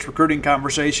Mississippi State's recruiting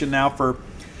conversation now for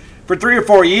 3 or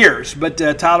 4 years. But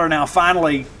Tyler now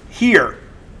finally here.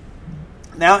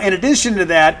 Now, in addition to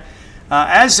that,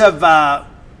 as of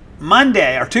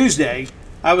Monday or Tuesday,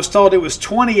 I was told it was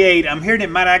 28. I'm hearing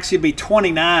it might actually be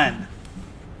 29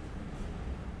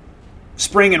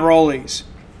 spring enrollees.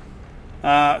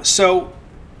 So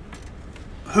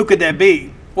who could that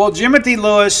be? Well, Jimothy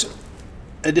Lewis,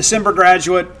 a December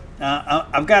graduate.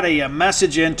 I've got a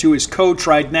message into his coach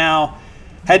right now.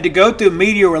 Had to go through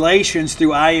media relations through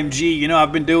IMG.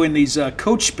 I've been doing these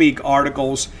Coach Speak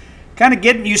articles, kind of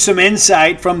getting you some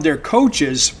insight from their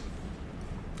coaches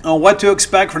on what to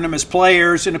expect from them as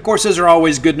players. And, of course, those are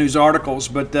always good news articles.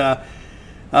 But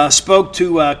Spoke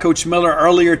to Coach Miller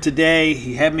earlier today.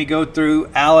 He had me go through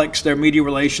Alex, their media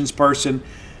relations person.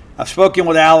 I've spoken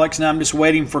with Alex, and I'm just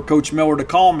waiting for Coach Miller to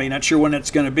call me. Not sure when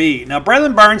it's going to be. Now,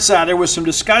 Braylon Burnside, there was some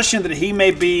discussion that he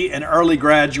may be an early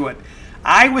graduate.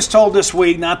 I was told this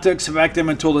week not to expect him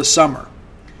until this summer.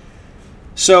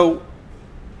 So,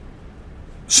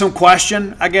 some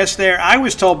question, I guess, there. I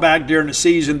was told back during the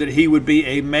season that he would be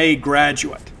a May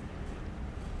graduate.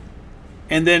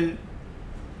 And then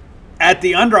at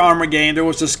the Under Armour game, there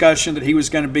was discussion that he was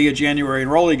going to be a January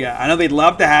enrollee guy. I know they'd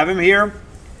love to have him here,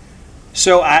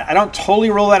 so I don't totally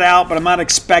rule that out, but I'm not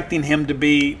expecting him to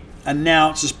be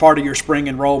announced as part of your spring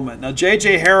enrollment. Now,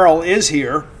 J.J. Harrell is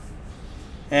here,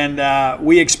 and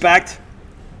we expect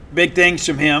big things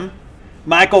from him.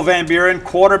 Michael Van Buren,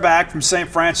 quarterback from St.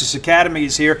 Francis Academy,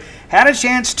 is here. Had a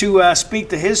chance to speak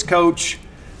to his coach,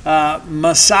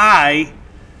 Masai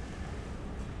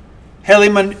Haley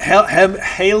Merriam.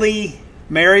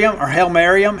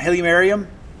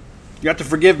 You have to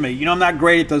forgive me. You know I'm not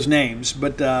great at those names,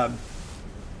 but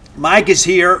Mike is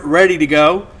here, ready to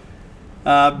go.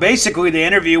 Basically, the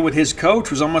interview with his coach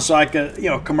was almost like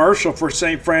a commercial for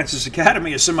St. Francis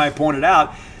Academy, as somebody pointed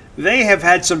out. They have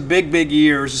had some big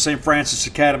years at St. Francis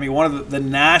Academy, one of the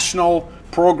national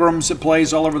programs that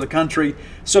plays all over the country.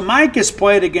 So Mike has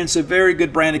played against a very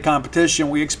good brand of competition.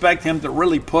 We expect him to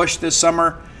really push this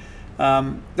summer.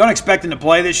 Don't expect him to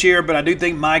play this year, but I do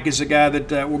think Mike is a guy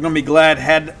that we're going to be glad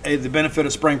had the benefit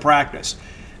of spring practice.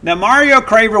 Now, Mario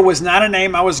Craver was not a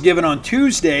name I was given on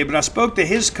Tuesday, but I spoke to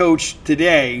his coach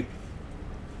today,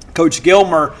 Coach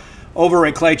Gilmer, over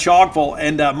at Clay Chalkville,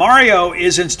 and Mario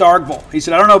is in Starkville. He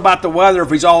said, I don't know about the weather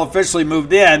if he's all officially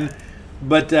moved in,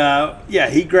 but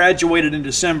he graduated in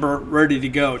December, ready to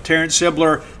go. Terrence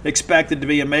Sibler expected to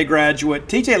be a May graduate.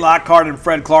 TJ Lockhart and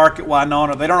Fred Clark at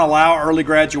Winona. They don't allow early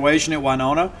graduation at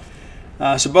Winona.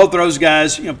 So both of those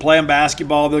guys, playing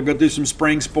basketball, they'll go through some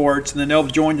spring sports, and then they'll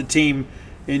join the team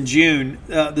in June.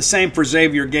 The same for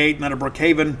Xavier Gate out of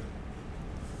Brookhaven.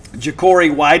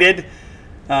 Ja'Cory Whited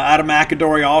out of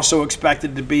McAdory, also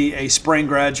expected to be a spring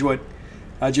graduate.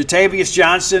 Jatavius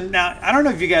Johnson. Now, I don't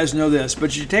know if you guys know this, but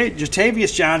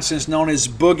Jatavius Johnson is known as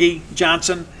Boogie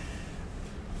Johnson.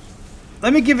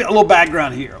 Let me give you a little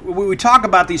background here. We talk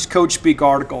about these coach speak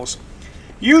articles.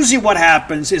 Usually what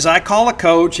happens is I call a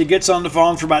coach, he gets on the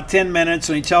phone for about 10 minutes,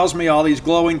 and he tells me all these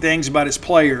glowing things about his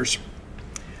players.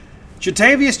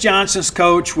 Jatavius Johnson's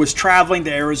coach was traveling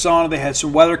to Arizona. They had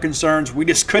some weather concerns. We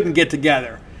just couldn't get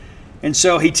together. And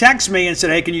so he texted me and said,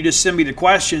 hey, can you just send me the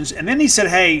questions? And then he said,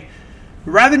 hey,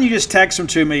 rather than you just text them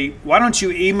to me, why don't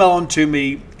you email them to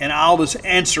me and I'll just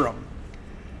answer them?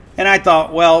 And I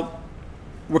thought, well,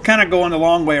 we're kind of going the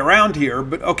long way around here,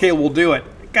 but okay, we'll do it.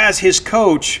 Guys, his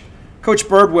coach, Coach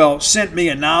Birdwell, sent me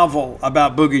a novel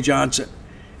about Boogie Johnson.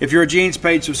 If you're a Gene's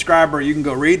paid subscriber, you can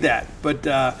go read that.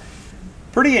 But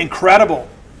pretty incredible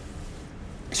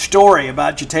story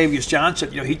about Jatavius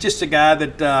Johnson. He's just a guy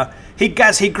that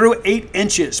he grew 8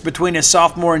 inches between his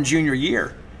sophomore and junior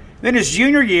year. Then his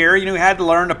junior year, he had to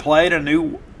learn to play at a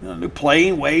new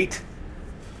playing weight.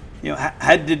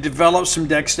 Had to develop some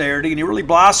dexterity, and he really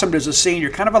blossomed as a senior,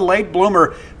 kind of a late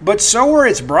bloomer. But so were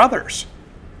his brothers.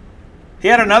 He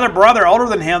had another brother older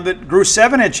than him that grew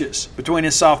 7 inches between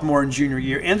his sophomore and junior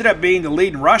year. Ended up being the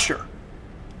leading rusher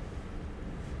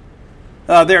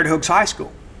there at Hooks High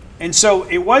School. And so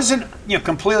it wasn't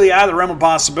completely out of the realm of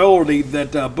possibility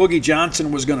that Boogie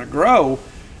Johnson was going to grow.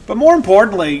 But more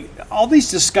importantly, all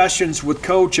these discussions with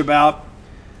Coach about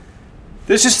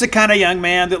this is the kind of young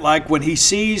man that, like, when he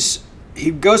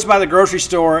goes by the grocery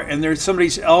store and there's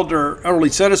somebody's elderly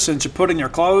citizens are putting their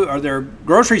clothes or their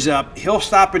groceries up, he'll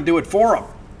stop and do it for them.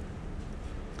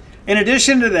 In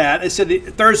addition to that, it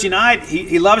said Thursday night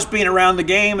he loves being around the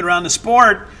game and around the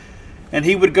sport. And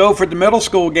he would go for the middle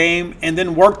school game and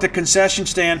then work the concession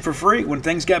stand for free when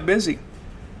things got busy.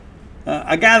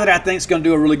 A guy that I think is going to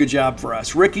do a really good job for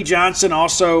us. Ricky Johnson,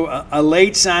 also a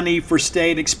late signee for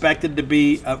state, expected to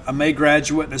be a May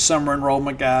graduate and a summer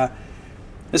enrollment guy.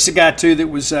 This is a guy, too, that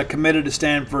was committed to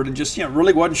Stanford and just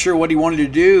really wasn't sure what he wanted to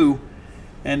do.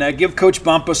 And give Coach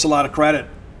Bumpus a lot of credit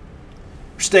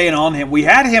for staying on him. We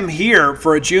had him here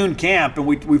for a June camp, and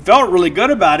we felt really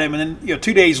good about him. And then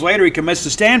 2 days later, he commits to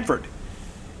Stanford.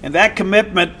 And that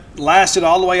commitment lasted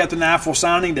all the way up to NAFL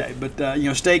signing day. But,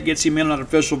 State gets him in on an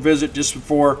official visit just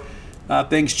before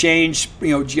things changed.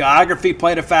 Geography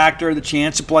played a factor, the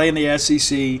chance to play in the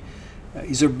SEC.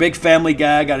 He's a big family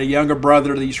guy, got a younger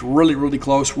brother that he's really, really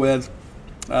close with.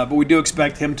 But we do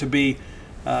expect him to be,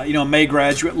 a May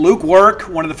graduate. Luke Work,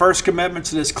 one of the first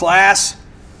commitments in this class.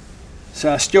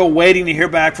 So still waiting to hear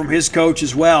back from his coach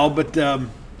as well. But,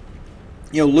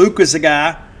 Luke is a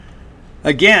guy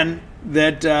again,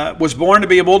 that was born to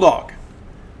be a Bulldog.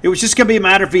 It was just going to be a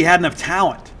matter if he had enough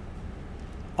talent.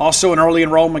 Also an early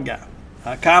enrollment guy.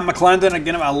 Kyle McClendon,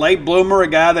 again, a late bloomer, a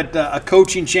guy that a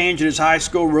coaching change at his high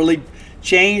school really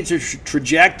changed the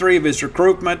trajectory of his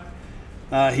recruitment.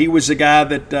 He was a guy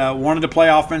that wanted to play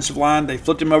offensive line. They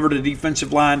flipped him over to the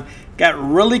defensive line. Got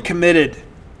really committed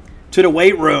to the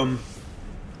weight room.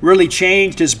 Really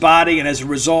changed his body, and as a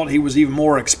result, he was even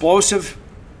more explosive.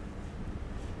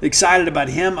 Excited about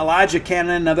him. Elijah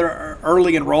Cannon, another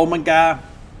early enrollment guy.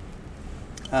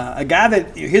 A guy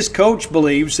that his coach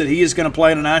believes that he is going to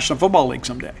play in the National Football League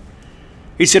someday.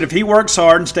 He said if he works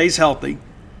hard and stays healthy,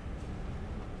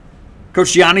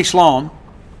 Coach Gianni Sloan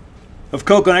of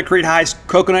Coconut Creek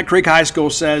High School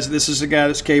says this is a guy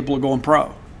that's capable of going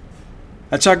pro.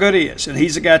 That's how good he is. And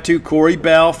he's a guy, too. Corey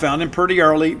Bell, found him pretty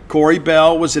early. Corey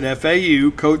Bell was at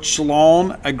FAU. Coach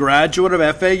Sloan, a graduate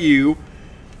of FAU.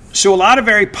 So a lot of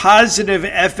very positive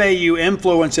FAU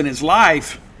influence in his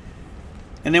life.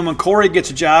 And then when Corey gets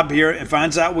a job here and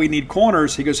finds out we need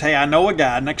corners, he goes, hey, I know a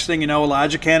guy. Next thing you know,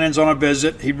 Elijah Cannon's on a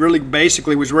visit. He really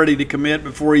basically was ready to commit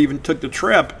before he even took the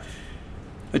trip.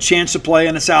 A chance to play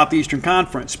in the Southeastern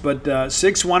Conference. But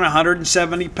 6'1",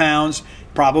 170 pounds,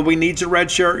 probably needs a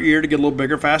redshirt year to get a little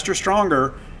bigger, faster,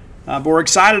 stronger. But we're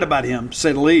excited about him, to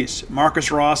say the least.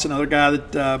 Marcus Ross, another guy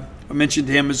that I mentioned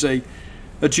him as a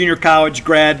junior college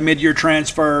grad, mid-year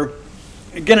transfer.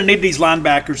 Going to need these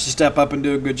linebackers to step up and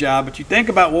do a good job. But you think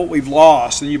about what we've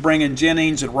lost, and you bring in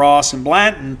Jennings and Ross and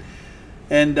Blanton,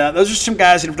 and those are some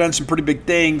guys that have done some pretty big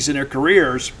things in their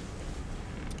careers.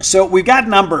 So we've got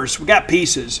numbers, we've got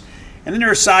pieces. And then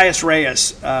there's Cyrus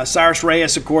Reyes. Cyrus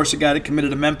Reyes, of course, a guy that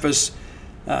committed to Memphis.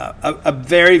 A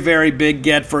very, very big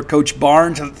get for Coach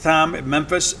Barnes at the time at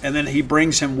Memphis, and then he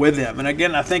brings him with him. And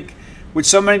again, I think with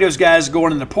so many of those guys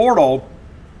going in the portal,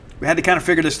 we had to kind of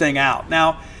figure this thing out.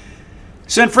 Now,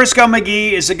 Frisco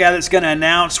McGee is a guy that's going to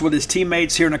announce with his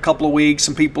teammates here in a couple of weeks.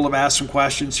 Some people have asked some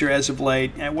questions here as of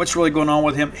late. And what's really going on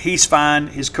with him? He's fine.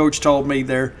 His coach told me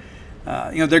they're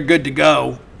good to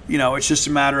go. It's just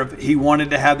a matter of he wanted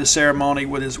to have the ceremony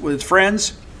with his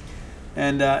friends,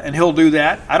 and he'll do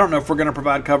that. I don't know if we're going to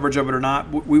provide coverage of it or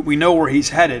not. We know where he's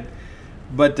headed,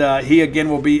 but he again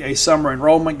will be a summer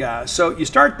enrollment guy. So you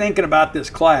start thinking about this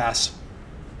class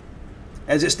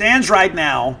as it stands right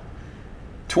now.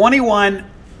 21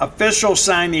 official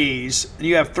signees, and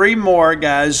you have 3 more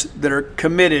guys that are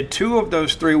committed. 2 of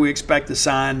those 3 we expect to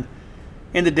sign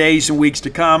in the days and weeks to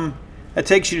come. That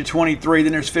takes you to 23.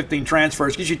 Then there's 15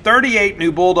 transfers. Gives you 38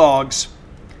 new Bulldogs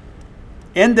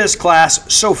in this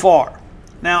class so far.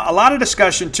 Now, a lot of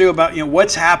discussion, too, about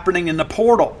what's happening in the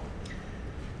portal.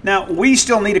 Now, we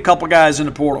still need a couple guys in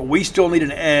the portal. We still need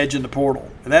an edge in the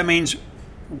portal. And that means,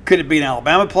 could it be an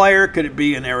Alabama player? Could it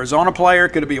be an Arizona player?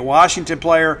 Could it be a Washington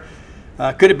player?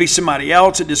 Could it be somebody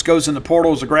else that just goes in the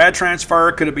portal as a grad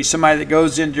transfer? Could it be somebody that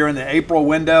goes in during the April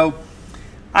window?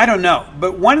 I don't know.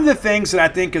 But one of the things that I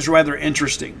think is rather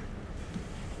interesting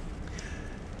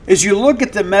is you look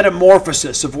at the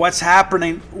metamorphosis of what's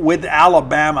happening with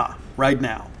Alabama right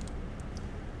now.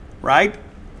 Right?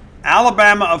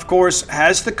 Alabama, of course,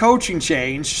 has the coaching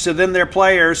change, so then their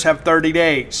players have 30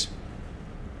 days.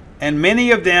 And many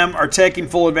of them are taking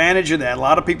full advantage of that. A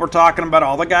lot of people are talking about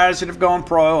all the guys that have gone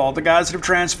pro, all the guys that have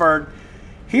transferred.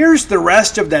 Here's the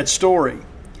rest of that story.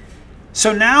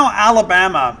 So now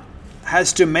Alabama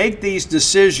has to make these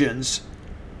decisions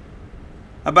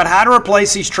about how to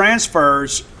replace these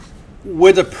transfers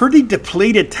with a pretty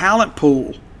depleted talent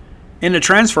pool in the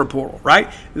transfer portal,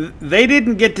 right? They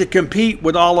didn't get to compete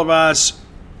with all of us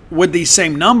with these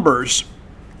same numbers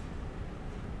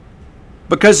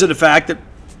because of the fact that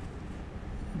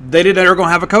they're going to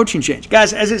have a coaching change.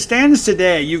 Guys, as it stands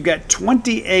today, you've got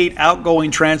 28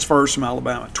 outgoing transfers from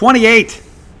Alabama. 28!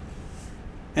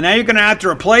 And now you're going to have to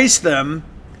replace them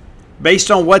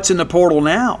based on what's in the portal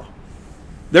now.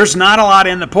 There's not a lot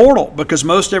in the portal because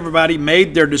most everybody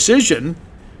made their decision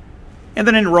and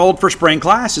then enrolled for spring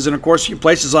classes. And, of course,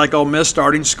 places like Ole Miss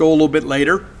starting school a little bit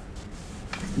later.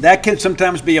 That can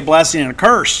sometimes be a blessing and a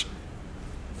curse.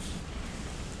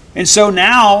 And so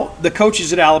now the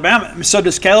coaches at Alabama, so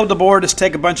does Caleb DeBoer just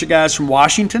take a bunch of guys from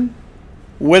Washington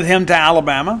with him to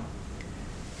Alabama?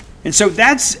 And so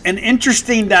that's an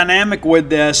interesting dynamic with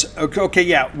this. Okay,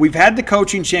 yeah, we've had the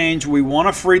coaching change. We want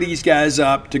to free these guys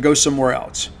up to go somewhere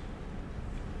else.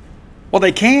 Well,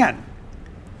 they can.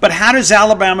 But how does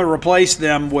Alabama replace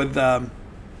them with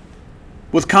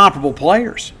comparable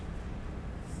players?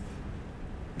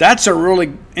 That's a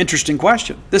really interesting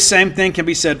question. The same thing can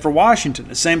be said for Washington.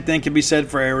 The same thing can be said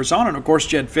for Arizona. And, of course,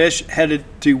 Jed Fish headed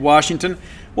to Washington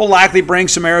will likely bring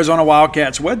some Arizona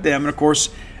Wildcats with them. And, of course,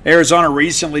 Arizona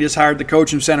recently just hired the coach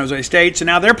from San Jose State, so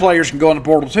now their players can go in the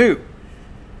portal too.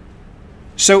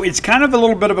 So it's kind of a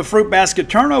little bit of a fruit basket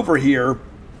turnover here,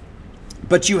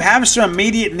 but you have some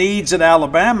immediate needs at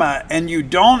Alabama, and you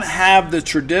don't have the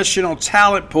traditional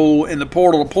talent pool in the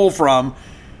portal to pull from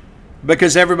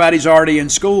because everybody's already in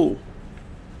school.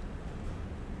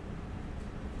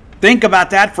 Think about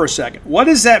that for a second. What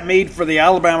does that mean for the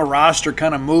Alabama roster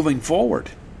kind of moving forward?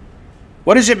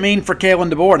 What does it mean for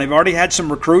Kalen DeBoer? They've already had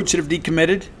some recruits that have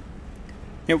decommitted.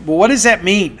 What does that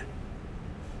mean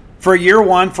for year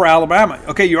one for Alabama?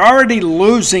 Okay, you're already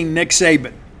losing Nick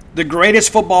Saban, the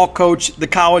greatest football coach the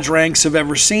college ranks have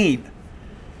ever seen.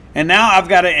 And now I've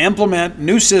got to implement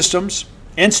new systems,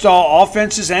 install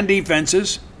offenses and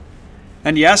defenses.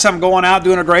 And yes, I'm going out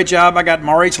doing a great job. I got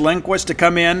Maurice Lindquist to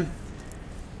come in.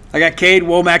 I got Cade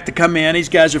Womack to come in. These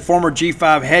guys are former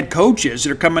G5 head coaches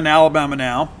that are coming to Alabama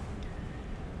now.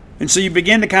 And so you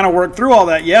begin to kind of work through all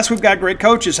that. Yes, we've got great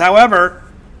coaches. However,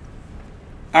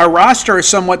 our roster is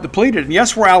somewhat depleted. And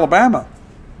yes, we're Alabama.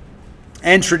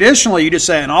 And traditionally, you just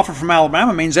say an offer from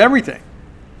Alabama means everything.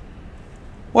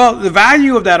 Well, the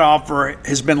value of that offer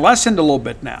has been lessened a little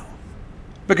bit now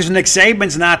because Nick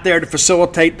Saban's not there to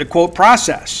facilitate the quote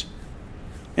process.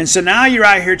 And so now you're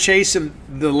out here chasing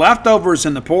the leftovers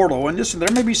in the portal. And listen, there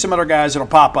may be some other guys that will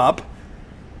pop up.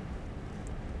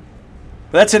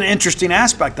 But that's an interesting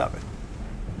aspect of it.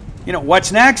 You know,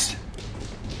 what's next?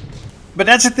 But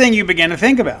that's the thing you begin to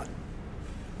think about.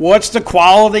 What's the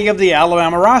quality of the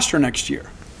Alabama roster next year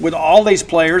with all these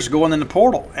players going in the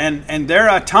portal? And there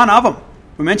are a ton of them.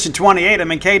 We mentioned 28. I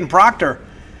mean, Caden Proctor,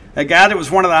 a guy that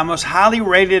was one of the most highly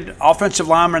rated offensive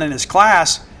linemen in his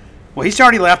class, well, he's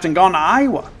already left and gone to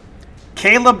Iowa.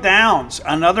 Caleb Downs,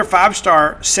 another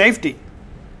 5-star safety.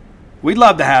 We'd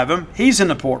love to have him. He's in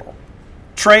the portal.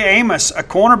 Trey Amos, a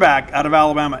cornerback out of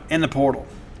Alabama, in the portal.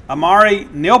 Amari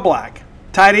Nealblack,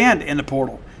 tight end, in the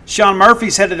portal. Sean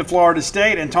Murphy's headed to Florida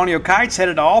State. Antonio Kite's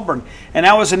headed to Auburn. And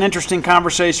that was an interesting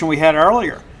conversation we had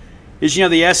earlier. Is, you know,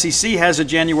 the SEC has a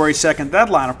January 2nd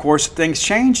deadline. Of course, things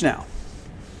change now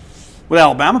with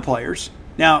Alabama players.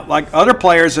 Now, like other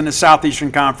players in the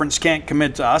Southeastern Conference can't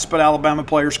commit to us, but Alabama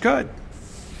players could.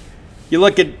 You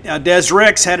look at Des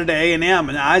Ricks headed to A&M,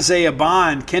 and Isaiah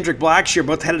Bond, Kendrick Blackshear,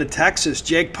 both headed to Texas.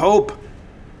 Jake Pope,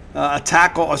 a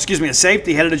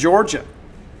safety, headed to Georgia.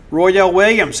 Royale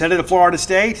Williams headed to Florida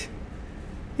State.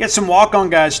 You got some walk-on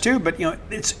guys too, but you know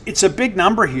it's a big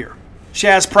number here.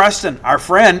 Shaz Preston, our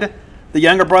friend, the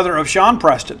younger brother of Sean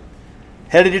Preston,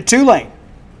 headed to Tulane.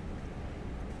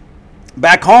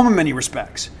 Back home in many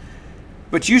respects.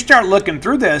 But you start looking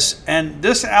through this, and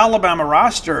this Alabama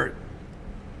roster,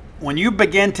 when you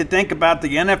begin to think about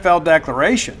the NFL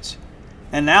declarations,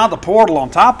 and now the portal on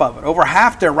top of it, over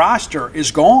half their roster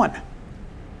is gone.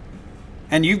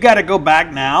 And you've got to go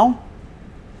back now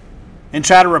and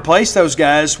try to replace those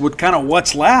guys with kind of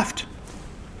what's left.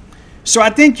 So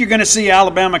I think you're going to see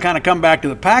Alabama kind of come back to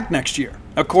the pack next year.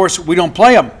 Of course, we don't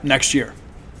play them next year.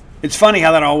 It's funny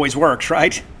how that always works,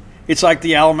 right? It's like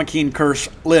the Al McKean curse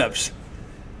lives.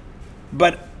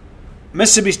 But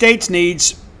Mississippi State's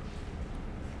needs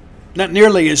not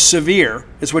nearly as severe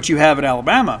as what you have at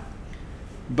Alabama.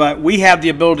 But we have the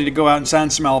ability to go out and sign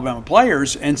some Alabama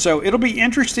players. And so it'll be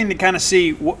interesting to kind of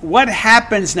see what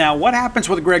happens now. What happens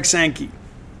with Greg Sankey?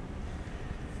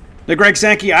 Now, Greg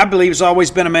Sankey, I believe, has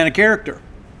always been a man of character.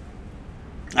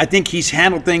 I think he's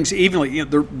handled things evenly. You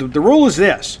know, the rule is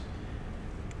this.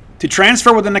 To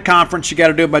transfer within the conference, you got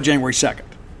to do it by January 2nd.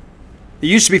 It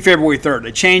used to be February 3rd.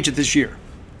 They changed it this year.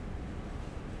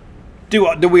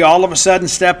 Do we all of a sudden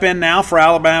step in now for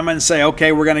Alabama and say,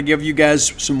 okay, we're going to give you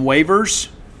guys some waivers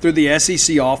through the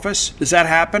SEC office? Does that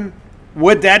happen?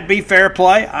 Would that be fair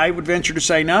play? I would venture to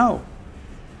say no.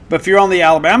 But if you're on the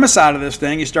Alabama side of this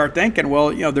thing, you start thinking,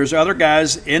 well, you know, there's other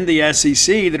guys in the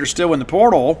SEC that are still in the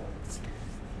portal.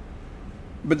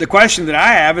 But the question that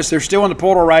I have is they're still in the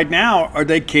portal right now. Are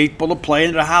they capable of playing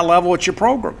at a high level at your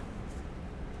program?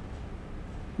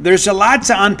 There's a lot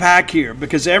to unpack here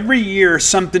because every year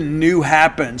something new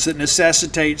happens that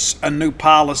necessitates a new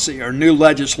policy or new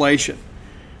legislation.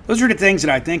 Those are the things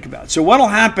that I think about. So what will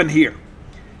happen here?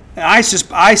 I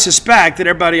suspect that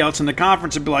everybody else in the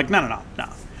conference would be like, no.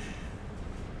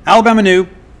 Alabama knew.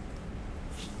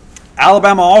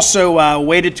 Alabama also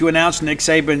waited to announce Nick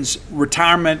Saban's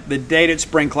retirement the day that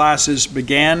spring classes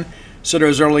began. So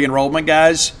those early enrollment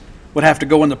guys would have to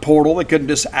go in the portal. They couldn't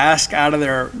just ask out of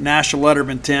their national letter of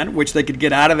intent, which they could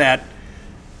get out of that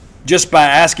just by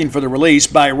asking for the release.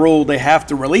 By rule, they have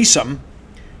to release them.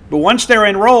 But once they're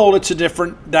enrolled, it's a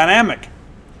different dynamic.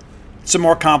 It's a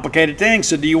more complicated thing.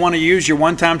 So do you want to use your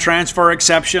one-time transfer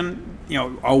exception,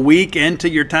 a week into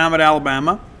your time at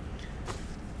Alabama?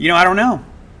 I don't know.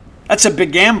 That's a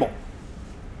big gamble.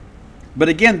 But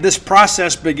again, this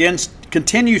process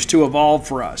continues to evolve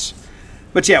for us.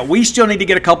 But yeah, we still need to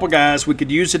get a couple guys. We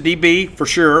could use a DB for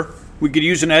sure. We could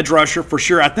use an edge rusher for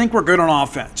sure. I think we're good on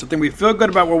offense. I think we feel good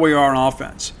about where we are on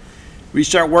offense. We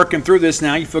start working through this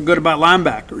now. You feel good about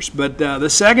linebackers. But the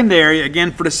secondary,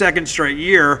 again, for the second straight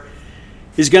year,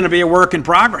 is going to be a work in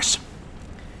progress.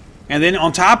 And then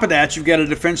on top of that, you've got a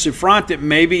defensive front that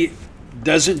maybe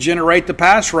doesn't generate the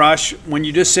pass rush when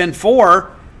you just send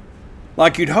 4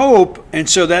 like you'd hope. And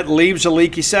so that leaves a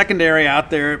leaky secondary out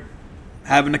there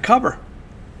having to cover.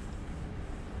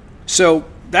 So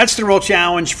that's the real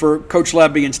challenge for Coach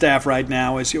Levy and staff right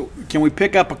now is, can we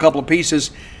pick up a couple of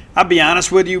pieces? I'll be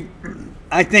honest with you.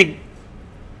 I think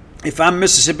if I'm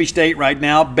Mississippi State right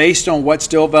now, based on what's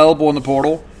still available in the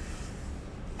portal,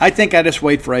 I think I just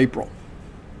wait for April.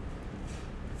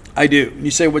 I do. And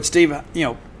you say, what, Steve,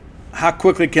 how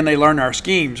quickly can they learn our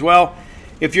schemes? Well,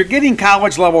 if you're getting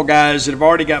college-level guys that have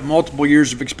already got multiple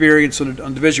years of experience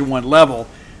on Division I level,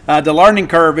 the learning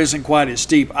curve isn't quite as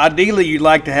steep. Ideally, you'd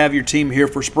like to have your team here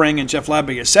for spring, and Jeff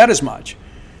Levy has said as much.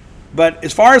 But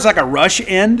as far as like a rush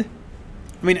end,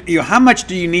 how much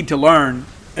do you need to learn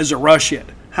as a rush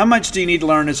end? How much do you need to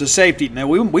learn as a safety? Now,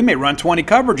 we may run 20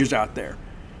 coverages out there.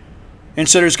 And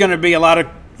so there's going to be a lot of,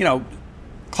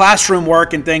 classroom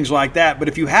work and things like that. But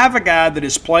if you have a guy that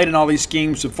has played in all these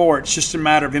schemes before, it's just a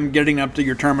matter of him getting up to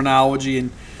your terminology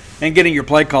and getting your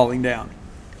play calling down.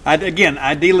 Again,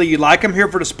 ideally, you'd like him here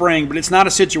for the spring, but it's not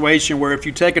a situation where if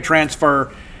you take a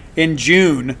transfer in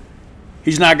June,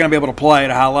 he's not going to be able to play at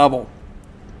a high level.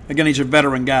 Again, these are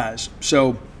veteran guys.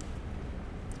 So,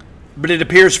 but it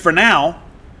appears for now,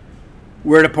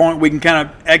 we're at a point we can kind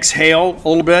of exhale a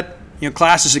little bit.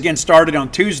 Classes again started on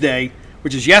Tuesday,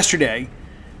 which is yesterday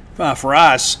for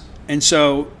us. And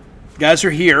so guys are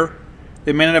here.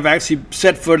 They may not have actually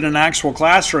set foot in an actual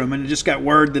classroom, and just got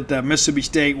word that Mississippi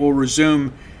State will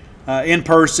resume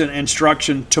in-person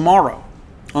instruction tomorrow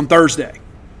on Thursday.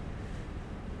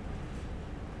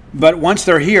 But once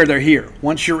they're here, they're here.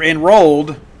 Once you're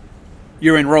enrolled,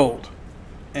 you're enrolled.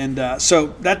 And so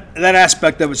that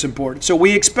aspect of it's important. So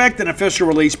we expect an official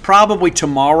release probably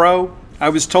tomorrow. I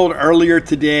was told earlier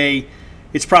today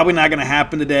it's probably not going to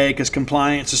happen today because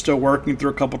compliance is still working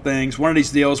through a couple things. One of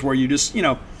these deals where you just,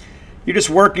 you're just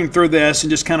working through this and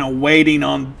just kind of waiting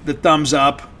on the thumbs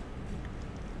up,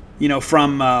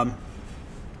 from the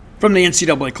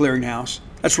NCAA clearinghouse.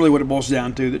 That's really what it boils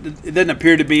down to. It doesn't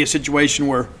appear to be a situation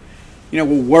where, we're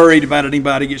worried about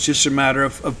anybody. It's just a matter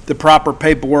of the proper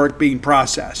paperwork being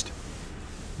processed.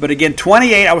 But again,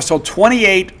 28, I was told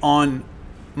 28 on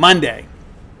Monday.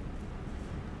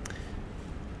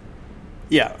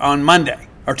 Yeah, on Monday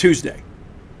or Tuesday.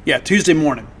 Yeah, Tuesday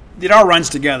morning. It all runs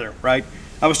together, right?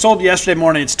 I was told yesterday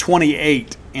morning it's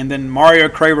 28, and then Mario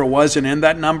Craver wasn't in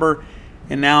that number,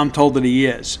 and now I'm told that he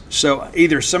is. So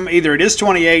either it is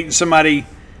 28 and somebody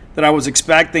that I was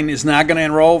expecting is not going to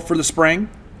enroll for the spring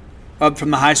up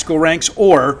from the high school ranks,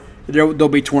 or there'll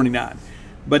be 29.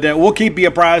 But we'll keep you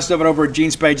apprised of it over at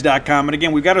genespage.com. And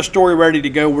again, we've got a story ready to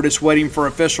go. We're just waiting for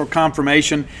official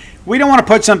confirmation. We don't want to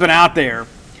put something out there,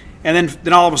 and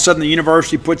then all of a sudden the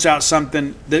university puts out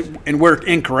something and we're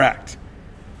incorrect.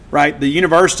 Right? The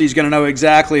university is going to know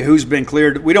exactly who's been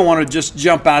cleared. We don't want to just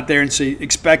jump out there and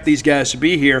expect these guys to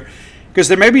be here, because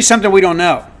there may be something we don't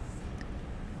know.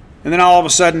 And then all of a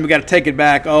sudden we got to take it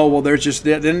back. Oh, well, there's just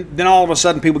then all of a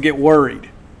sudden people get worried.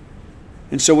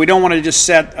 And so we don't want to just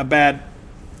set a bad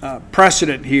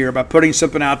precedent here by putting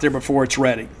something out there before it's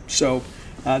ready. So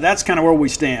that's kind of where we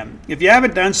stand. If you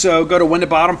haven't done so, go to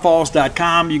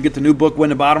whenthebottomfalls.com. You can get the new book, When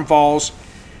the Bottom Falls.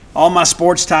 All my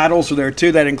sports titles are there,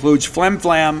 too. That includes Flim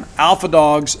Flam, Alpha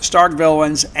Dogs, Stark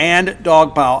Villains, and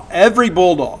Dogpile. Every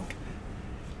Bulldog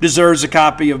deserves a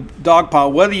copy of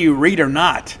Dogpile, whether you read or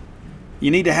not.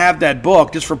 You need to have that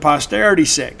book just for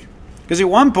posterity's sake. Because at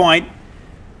one point,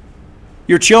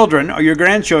 your children or your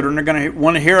grandchildren are going to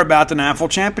want to hear about the National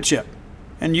Championship.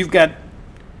 And you've got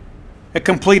a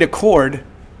complete accord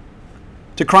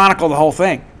to chronicle the whole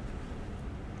thing.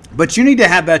 But you need to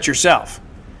have that yourself.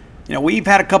 We've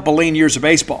had a couple lean years of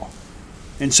baseball,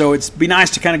 and so it'd be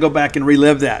nice to kind of go back and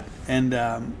relive that. And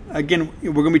again,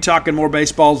 we're going to be talking more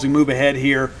baseball as we move ahead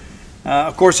here.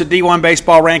 Of course, the D1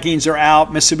 baseball rankings are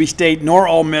out. Mississippi State nor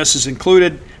Ole Miss is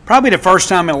included. Probably the first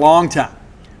time in a long time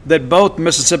that both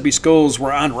Mississippi schools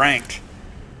were unranked.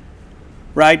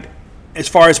 Right? As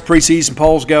far as preseason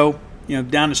polls go,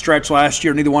 down the stretch last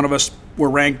year, neither one of us were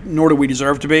ranked, nor do we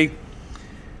deserve to be.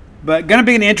 But going to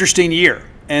be an interesting year.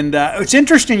 And it's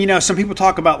interesting, some people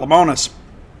talk about Lamonas.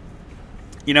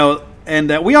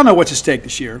 and we all know what's at stake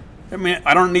this year. I mean,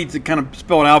 I don't need to kind of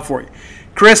spell it out for you.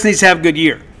 Chris needs to have a good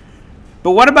year.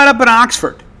 But what about up in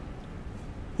Oxford?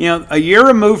 You know, a year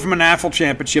removed from a NAFL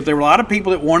championship, there were a lot of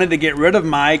people that wanted to get rid of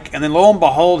Mike, and then lo and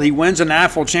behold, he wins a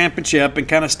NAFL championship and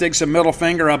kind of sticks a middle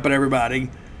finger up at everybody.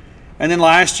 And then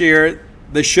last year,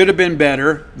 they should have been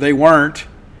better. They weren't.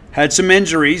 Had some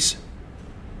injuries.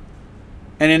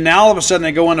 And then now all of a sudden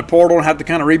they go in the portal and have to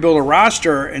kind of rebuild a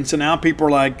roster. And so now people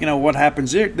are like, you know, what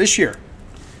happens this year?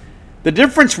 The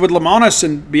difference with Lemonis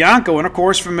and Bianco, and of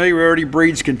course familiarity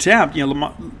breeds contempt. You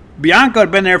know, Bianco had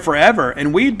been there forever,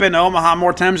 and we'd been to Omaha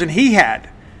more times than he had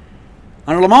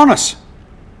under Lemonis.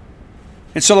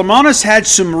 And so Lemonis had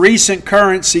some recent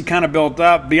currency kind of built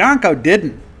up. Bianco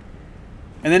didn't.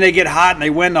 And then they get hot and they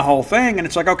win the whole thing, and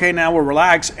it's like, okay, now we'll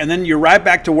relax. And then you're right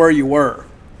back to where you were.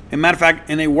 As a matter of fact,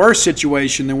 in a worse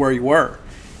situation than where you were.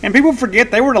 And people forget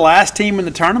they were the last team in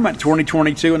the tournament in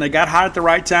 2022, and they got hot at the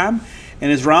right time.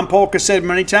 And as Ron Polk has said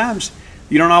many times,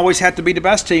 you don't always have to be the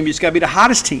best team. You just got to be the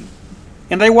hottest team.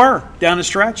 And they were down the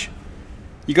stretch.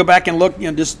 You go back and look, you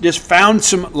know, just found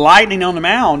some lightning on the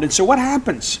mound. And so what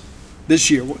happens this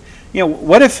year? You know,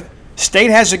 what if State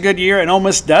has a good year and Ole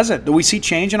Miss doesn't? Do we see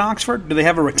change in Oxford? Do they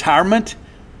have a retirement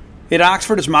at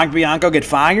Oxford? Does Mike Bianco get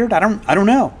fired? I don't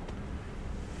know.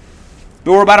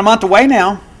 But we're about a month away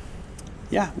now.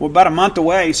 Yeah, we're about a month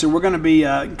away, so we're going to be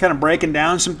kind of breaking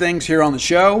down some things here on the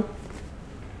show.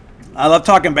 I love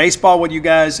talking baseball with you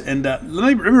guys, and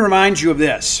let me remind you of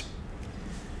this.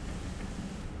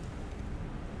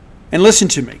 And listen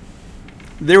to me.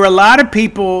 There are a lot of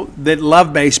people that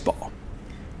love baseball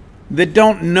that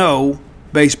don't know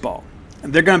baseball.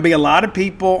 And there are going to be a lot of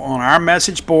people on our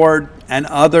message board and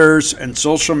others and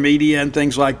social media and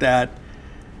things like that.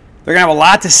 They're going to have a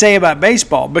lot to say about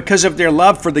baseball because of their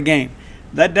love for the game.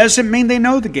 That doesn't mean they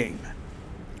know the game.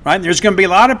 Right? There's going to be a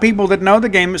lot of people that know the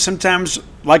game. Sometimes,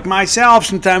 like myself,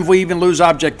 sometimes we even lose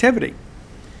objectivity.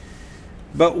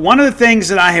 But one of the things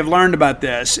that I have learned about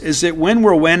this is that when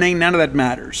we're winning, none of that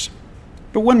matters.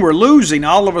 But when we're losing,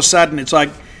 all of a sudden, it's like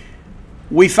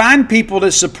we find people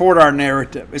that support our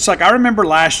narrative. It's like I remember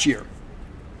last year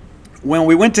when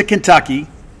we went to Kentucky.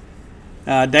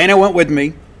 Dana went with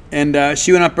me, and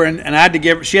she went up there, and I had to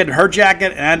give her, she had her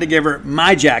jacket, and I had to give her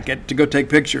my jacket to go take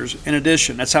pictures in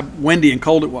addition. That's how windy and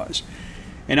cold it was.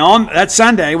 And on that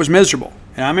Sunday, it was miserable.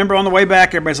 And I remember on the way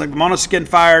back, everybody's like, Lemonis is getting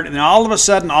fired. And then all of a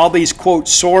sudden, all these, quote,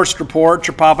 sourced reports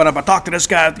are popping up. I talked to this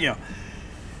guy, you know.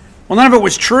 Well, none of it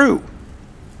was true.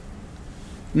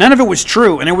 None of it was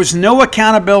true. And there was no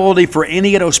accountability for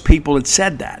any of those people that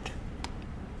said that.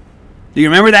 Do you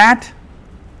remember that?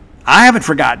 I haven't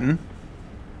forgotten.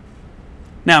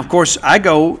 Now, of course, I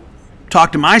go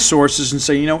talk to my sources and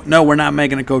say, you know, no, we're not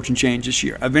making a coaching change this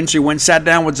year. I eventually went and sat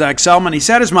down with Zach Selman. He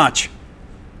said as much.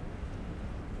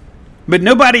 But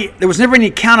there was never any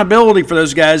accountability for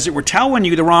those guys that were telling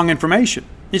you the wrong information.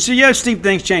 You say, yeah, Steve,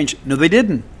 things changed. No, they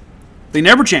didn't. They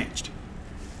never changed.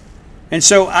 And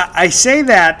so I say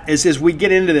that as we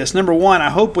get into this. Number one, I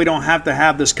hope we don't have to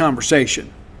have this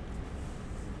conversation.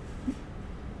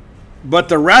 But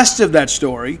the rest of that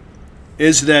story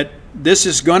is that this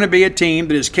is going to be a team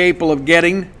that is capable of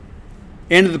getting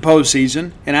into the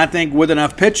postseason, and I think with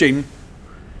enough pitching,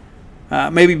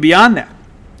 maybe beyond that.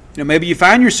 You know, maybe you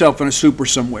find yourself in a super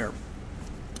somewhere.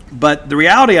 But the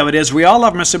reality of it is we all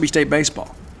love Mississippi State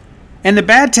baseball. And the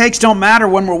bad takes don't matter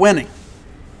when we're winning.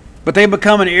 But they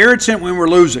become an irritant when we're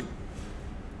losing.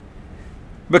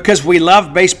 Because we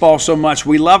love baseball so much.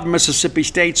 We love Mississippi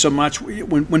State so much.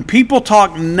 When people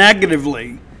talk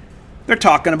negatively, they're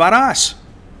talking about us.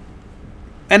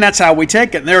 And that's how we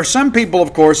take it. And there are some people,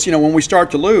 of course, you know, when we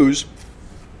start to lose,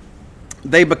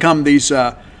 they become these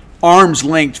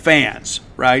arms-length fans,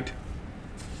 right?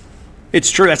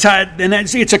 It's true. That's how, and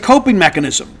it's a coping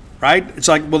mechanism, right? It's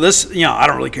like, well, this, you know, I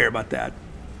don't really care about that.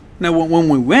 Now, when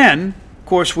we win, of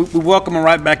course, we welcome them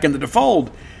right back into the fold.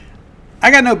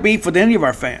 I got no beef with any of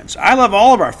our fans. I love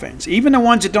all of our fans, even the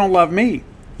ones that don't love me.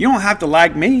 You don't have to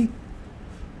like me.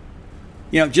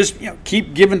 You know, just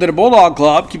keep giving to the Bulldog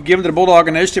Club, keep giving to the Bulldog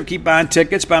Initiative, keep buying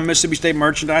tickets, buying Mississippi State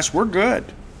merchandise. We're good.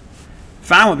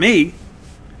 Fine with me.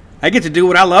 I get to do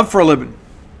what I love for a living,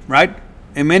 right?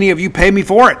 And many of you pay me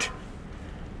for it.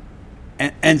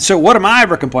 And so what am I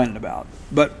ever complaining about?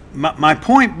 But my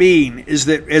point being is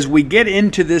that as we get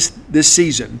into this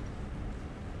season,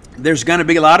 there's going to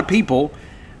be a lot of people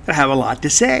that have a lot to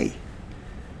say.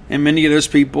 And many of those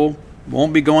people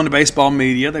won't be going to baseball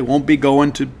media. They won't be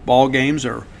going to ball games,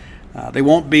 or they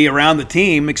won't be around the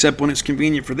team except when it's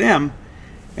convenient for them.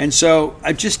 And so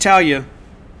I just tell you,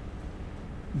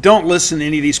 don't listen to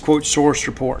any of these, quote, source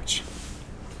reports.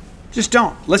 Just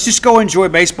don't. Let's just go enjoy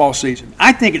baseball season.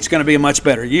 I think it's going to be a much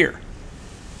better year.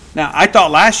 Now, I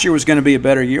thought last year was going to be a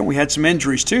better year. We had some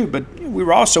injuries too, but we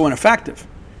were also ineffective.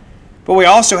 But we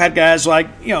also had guys like,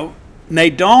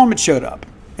 Nate Dawn that showed up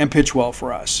and pitched well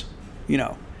for us.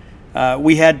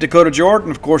 We had Dakota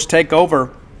Jordan, of course, take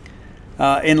over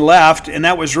in left, and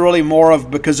that was really more of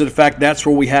because of the fact that's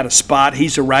where we had a spot.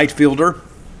 He's a right fielder,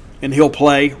 and he'll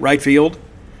play right field.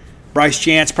 Bryce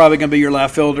Chance probably going to be your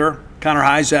left fielder. Connor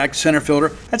Hyzak, center fielder.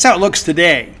 That's how it looks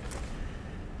today.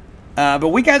 But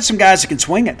we got some guys that can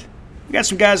swing it. We got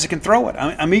some guys that can throw it.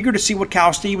 I'm eager to see what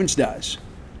Cal Stevens does.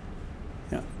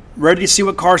 Ready to see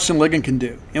what Carson Ligon can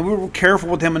do. And we were careful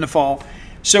with him in the fall.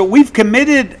 So we've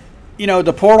committed,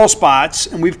 the portal spots,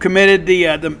 and we've committed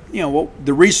the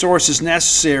resources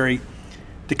necessary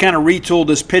to kind of retool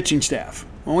this pitching staff.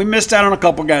 Well, we missed out on a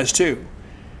couple guys too.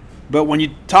 But when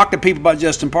you talk to people about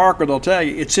Justin Parker, they'll tell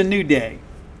you it's a new day.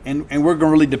 And we're going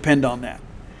to really depend on that.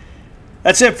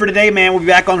 That's it for today, man. We'll be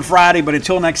back on Friday. But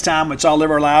until next time, let's all live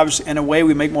our lives in a way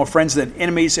we make more friends than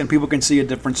enemies, and people can see a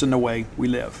difference in the way we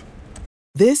live.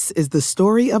 This is the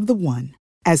story of the one.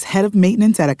 As head of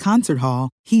maintenance at a concert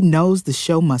hall, he knows the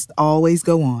show must always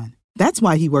go on. That's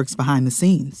why he works behind the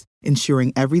scenes,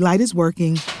 ensuring every light is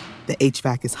working, the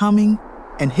HVAC is humming,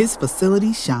 and his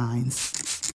facility shines.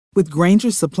 With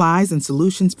Grainger's supplies and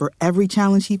solutions for every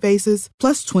challenge he faces,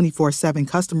 plus 24/7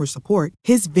 customer support,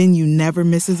 his venue never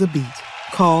misses a beat.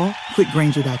 Call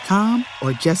quickgrainger.com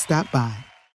or just stop by.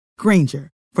 Grainger,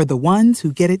 for the ones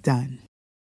who get it done.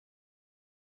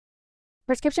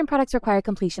 Prescription products require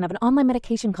completion of an online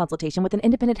medication consultation with an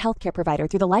independent healthcare provider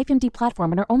through the LifeMD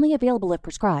platform and are only available if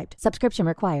prescribed. Subscription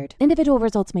required. Individual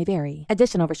results may vary.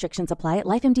 Additional restrictions apply at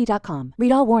lifemd.com.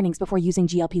 Read all warnings before using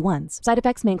GLP-1s. Side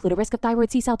effects may include a risk of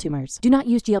thyroid C-cell tumors. Do not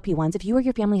use GLP-1s if you or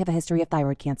your family have a history of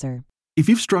thyroid cancer. If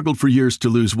you've struggled for years to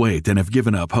lose weight and have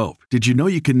given up hope, did you know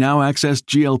you can now access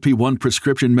GLP-1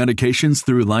 prescription medications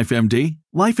through LifeMD?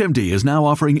 LifeMD is now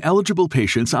offering eligible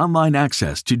patients online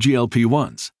access to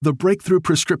GLP-1s, the breakthrough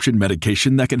prescription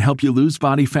medication that can help you lose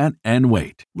body fat and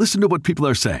weight. Listen to what people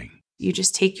are saying. You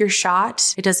just take your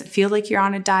shot. It doesn't feel like you're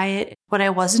on a diet. What I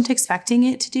wasn't expecting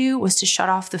it to do was to shut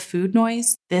off the food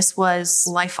noise. This was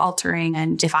life-altering,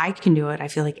 and if I can do it, I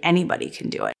feel like anybody can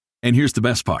do it. And here's the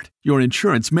best part. Your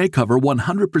insurance may cover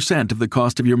 100% of the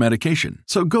cost of your medication.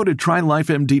 So go to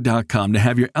trylifemd.com to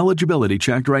have your eligibility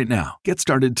checked right now. Get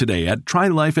started today at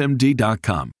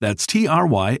trylifemd.com. That's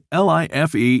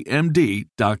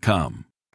TRYLIFEMD.com.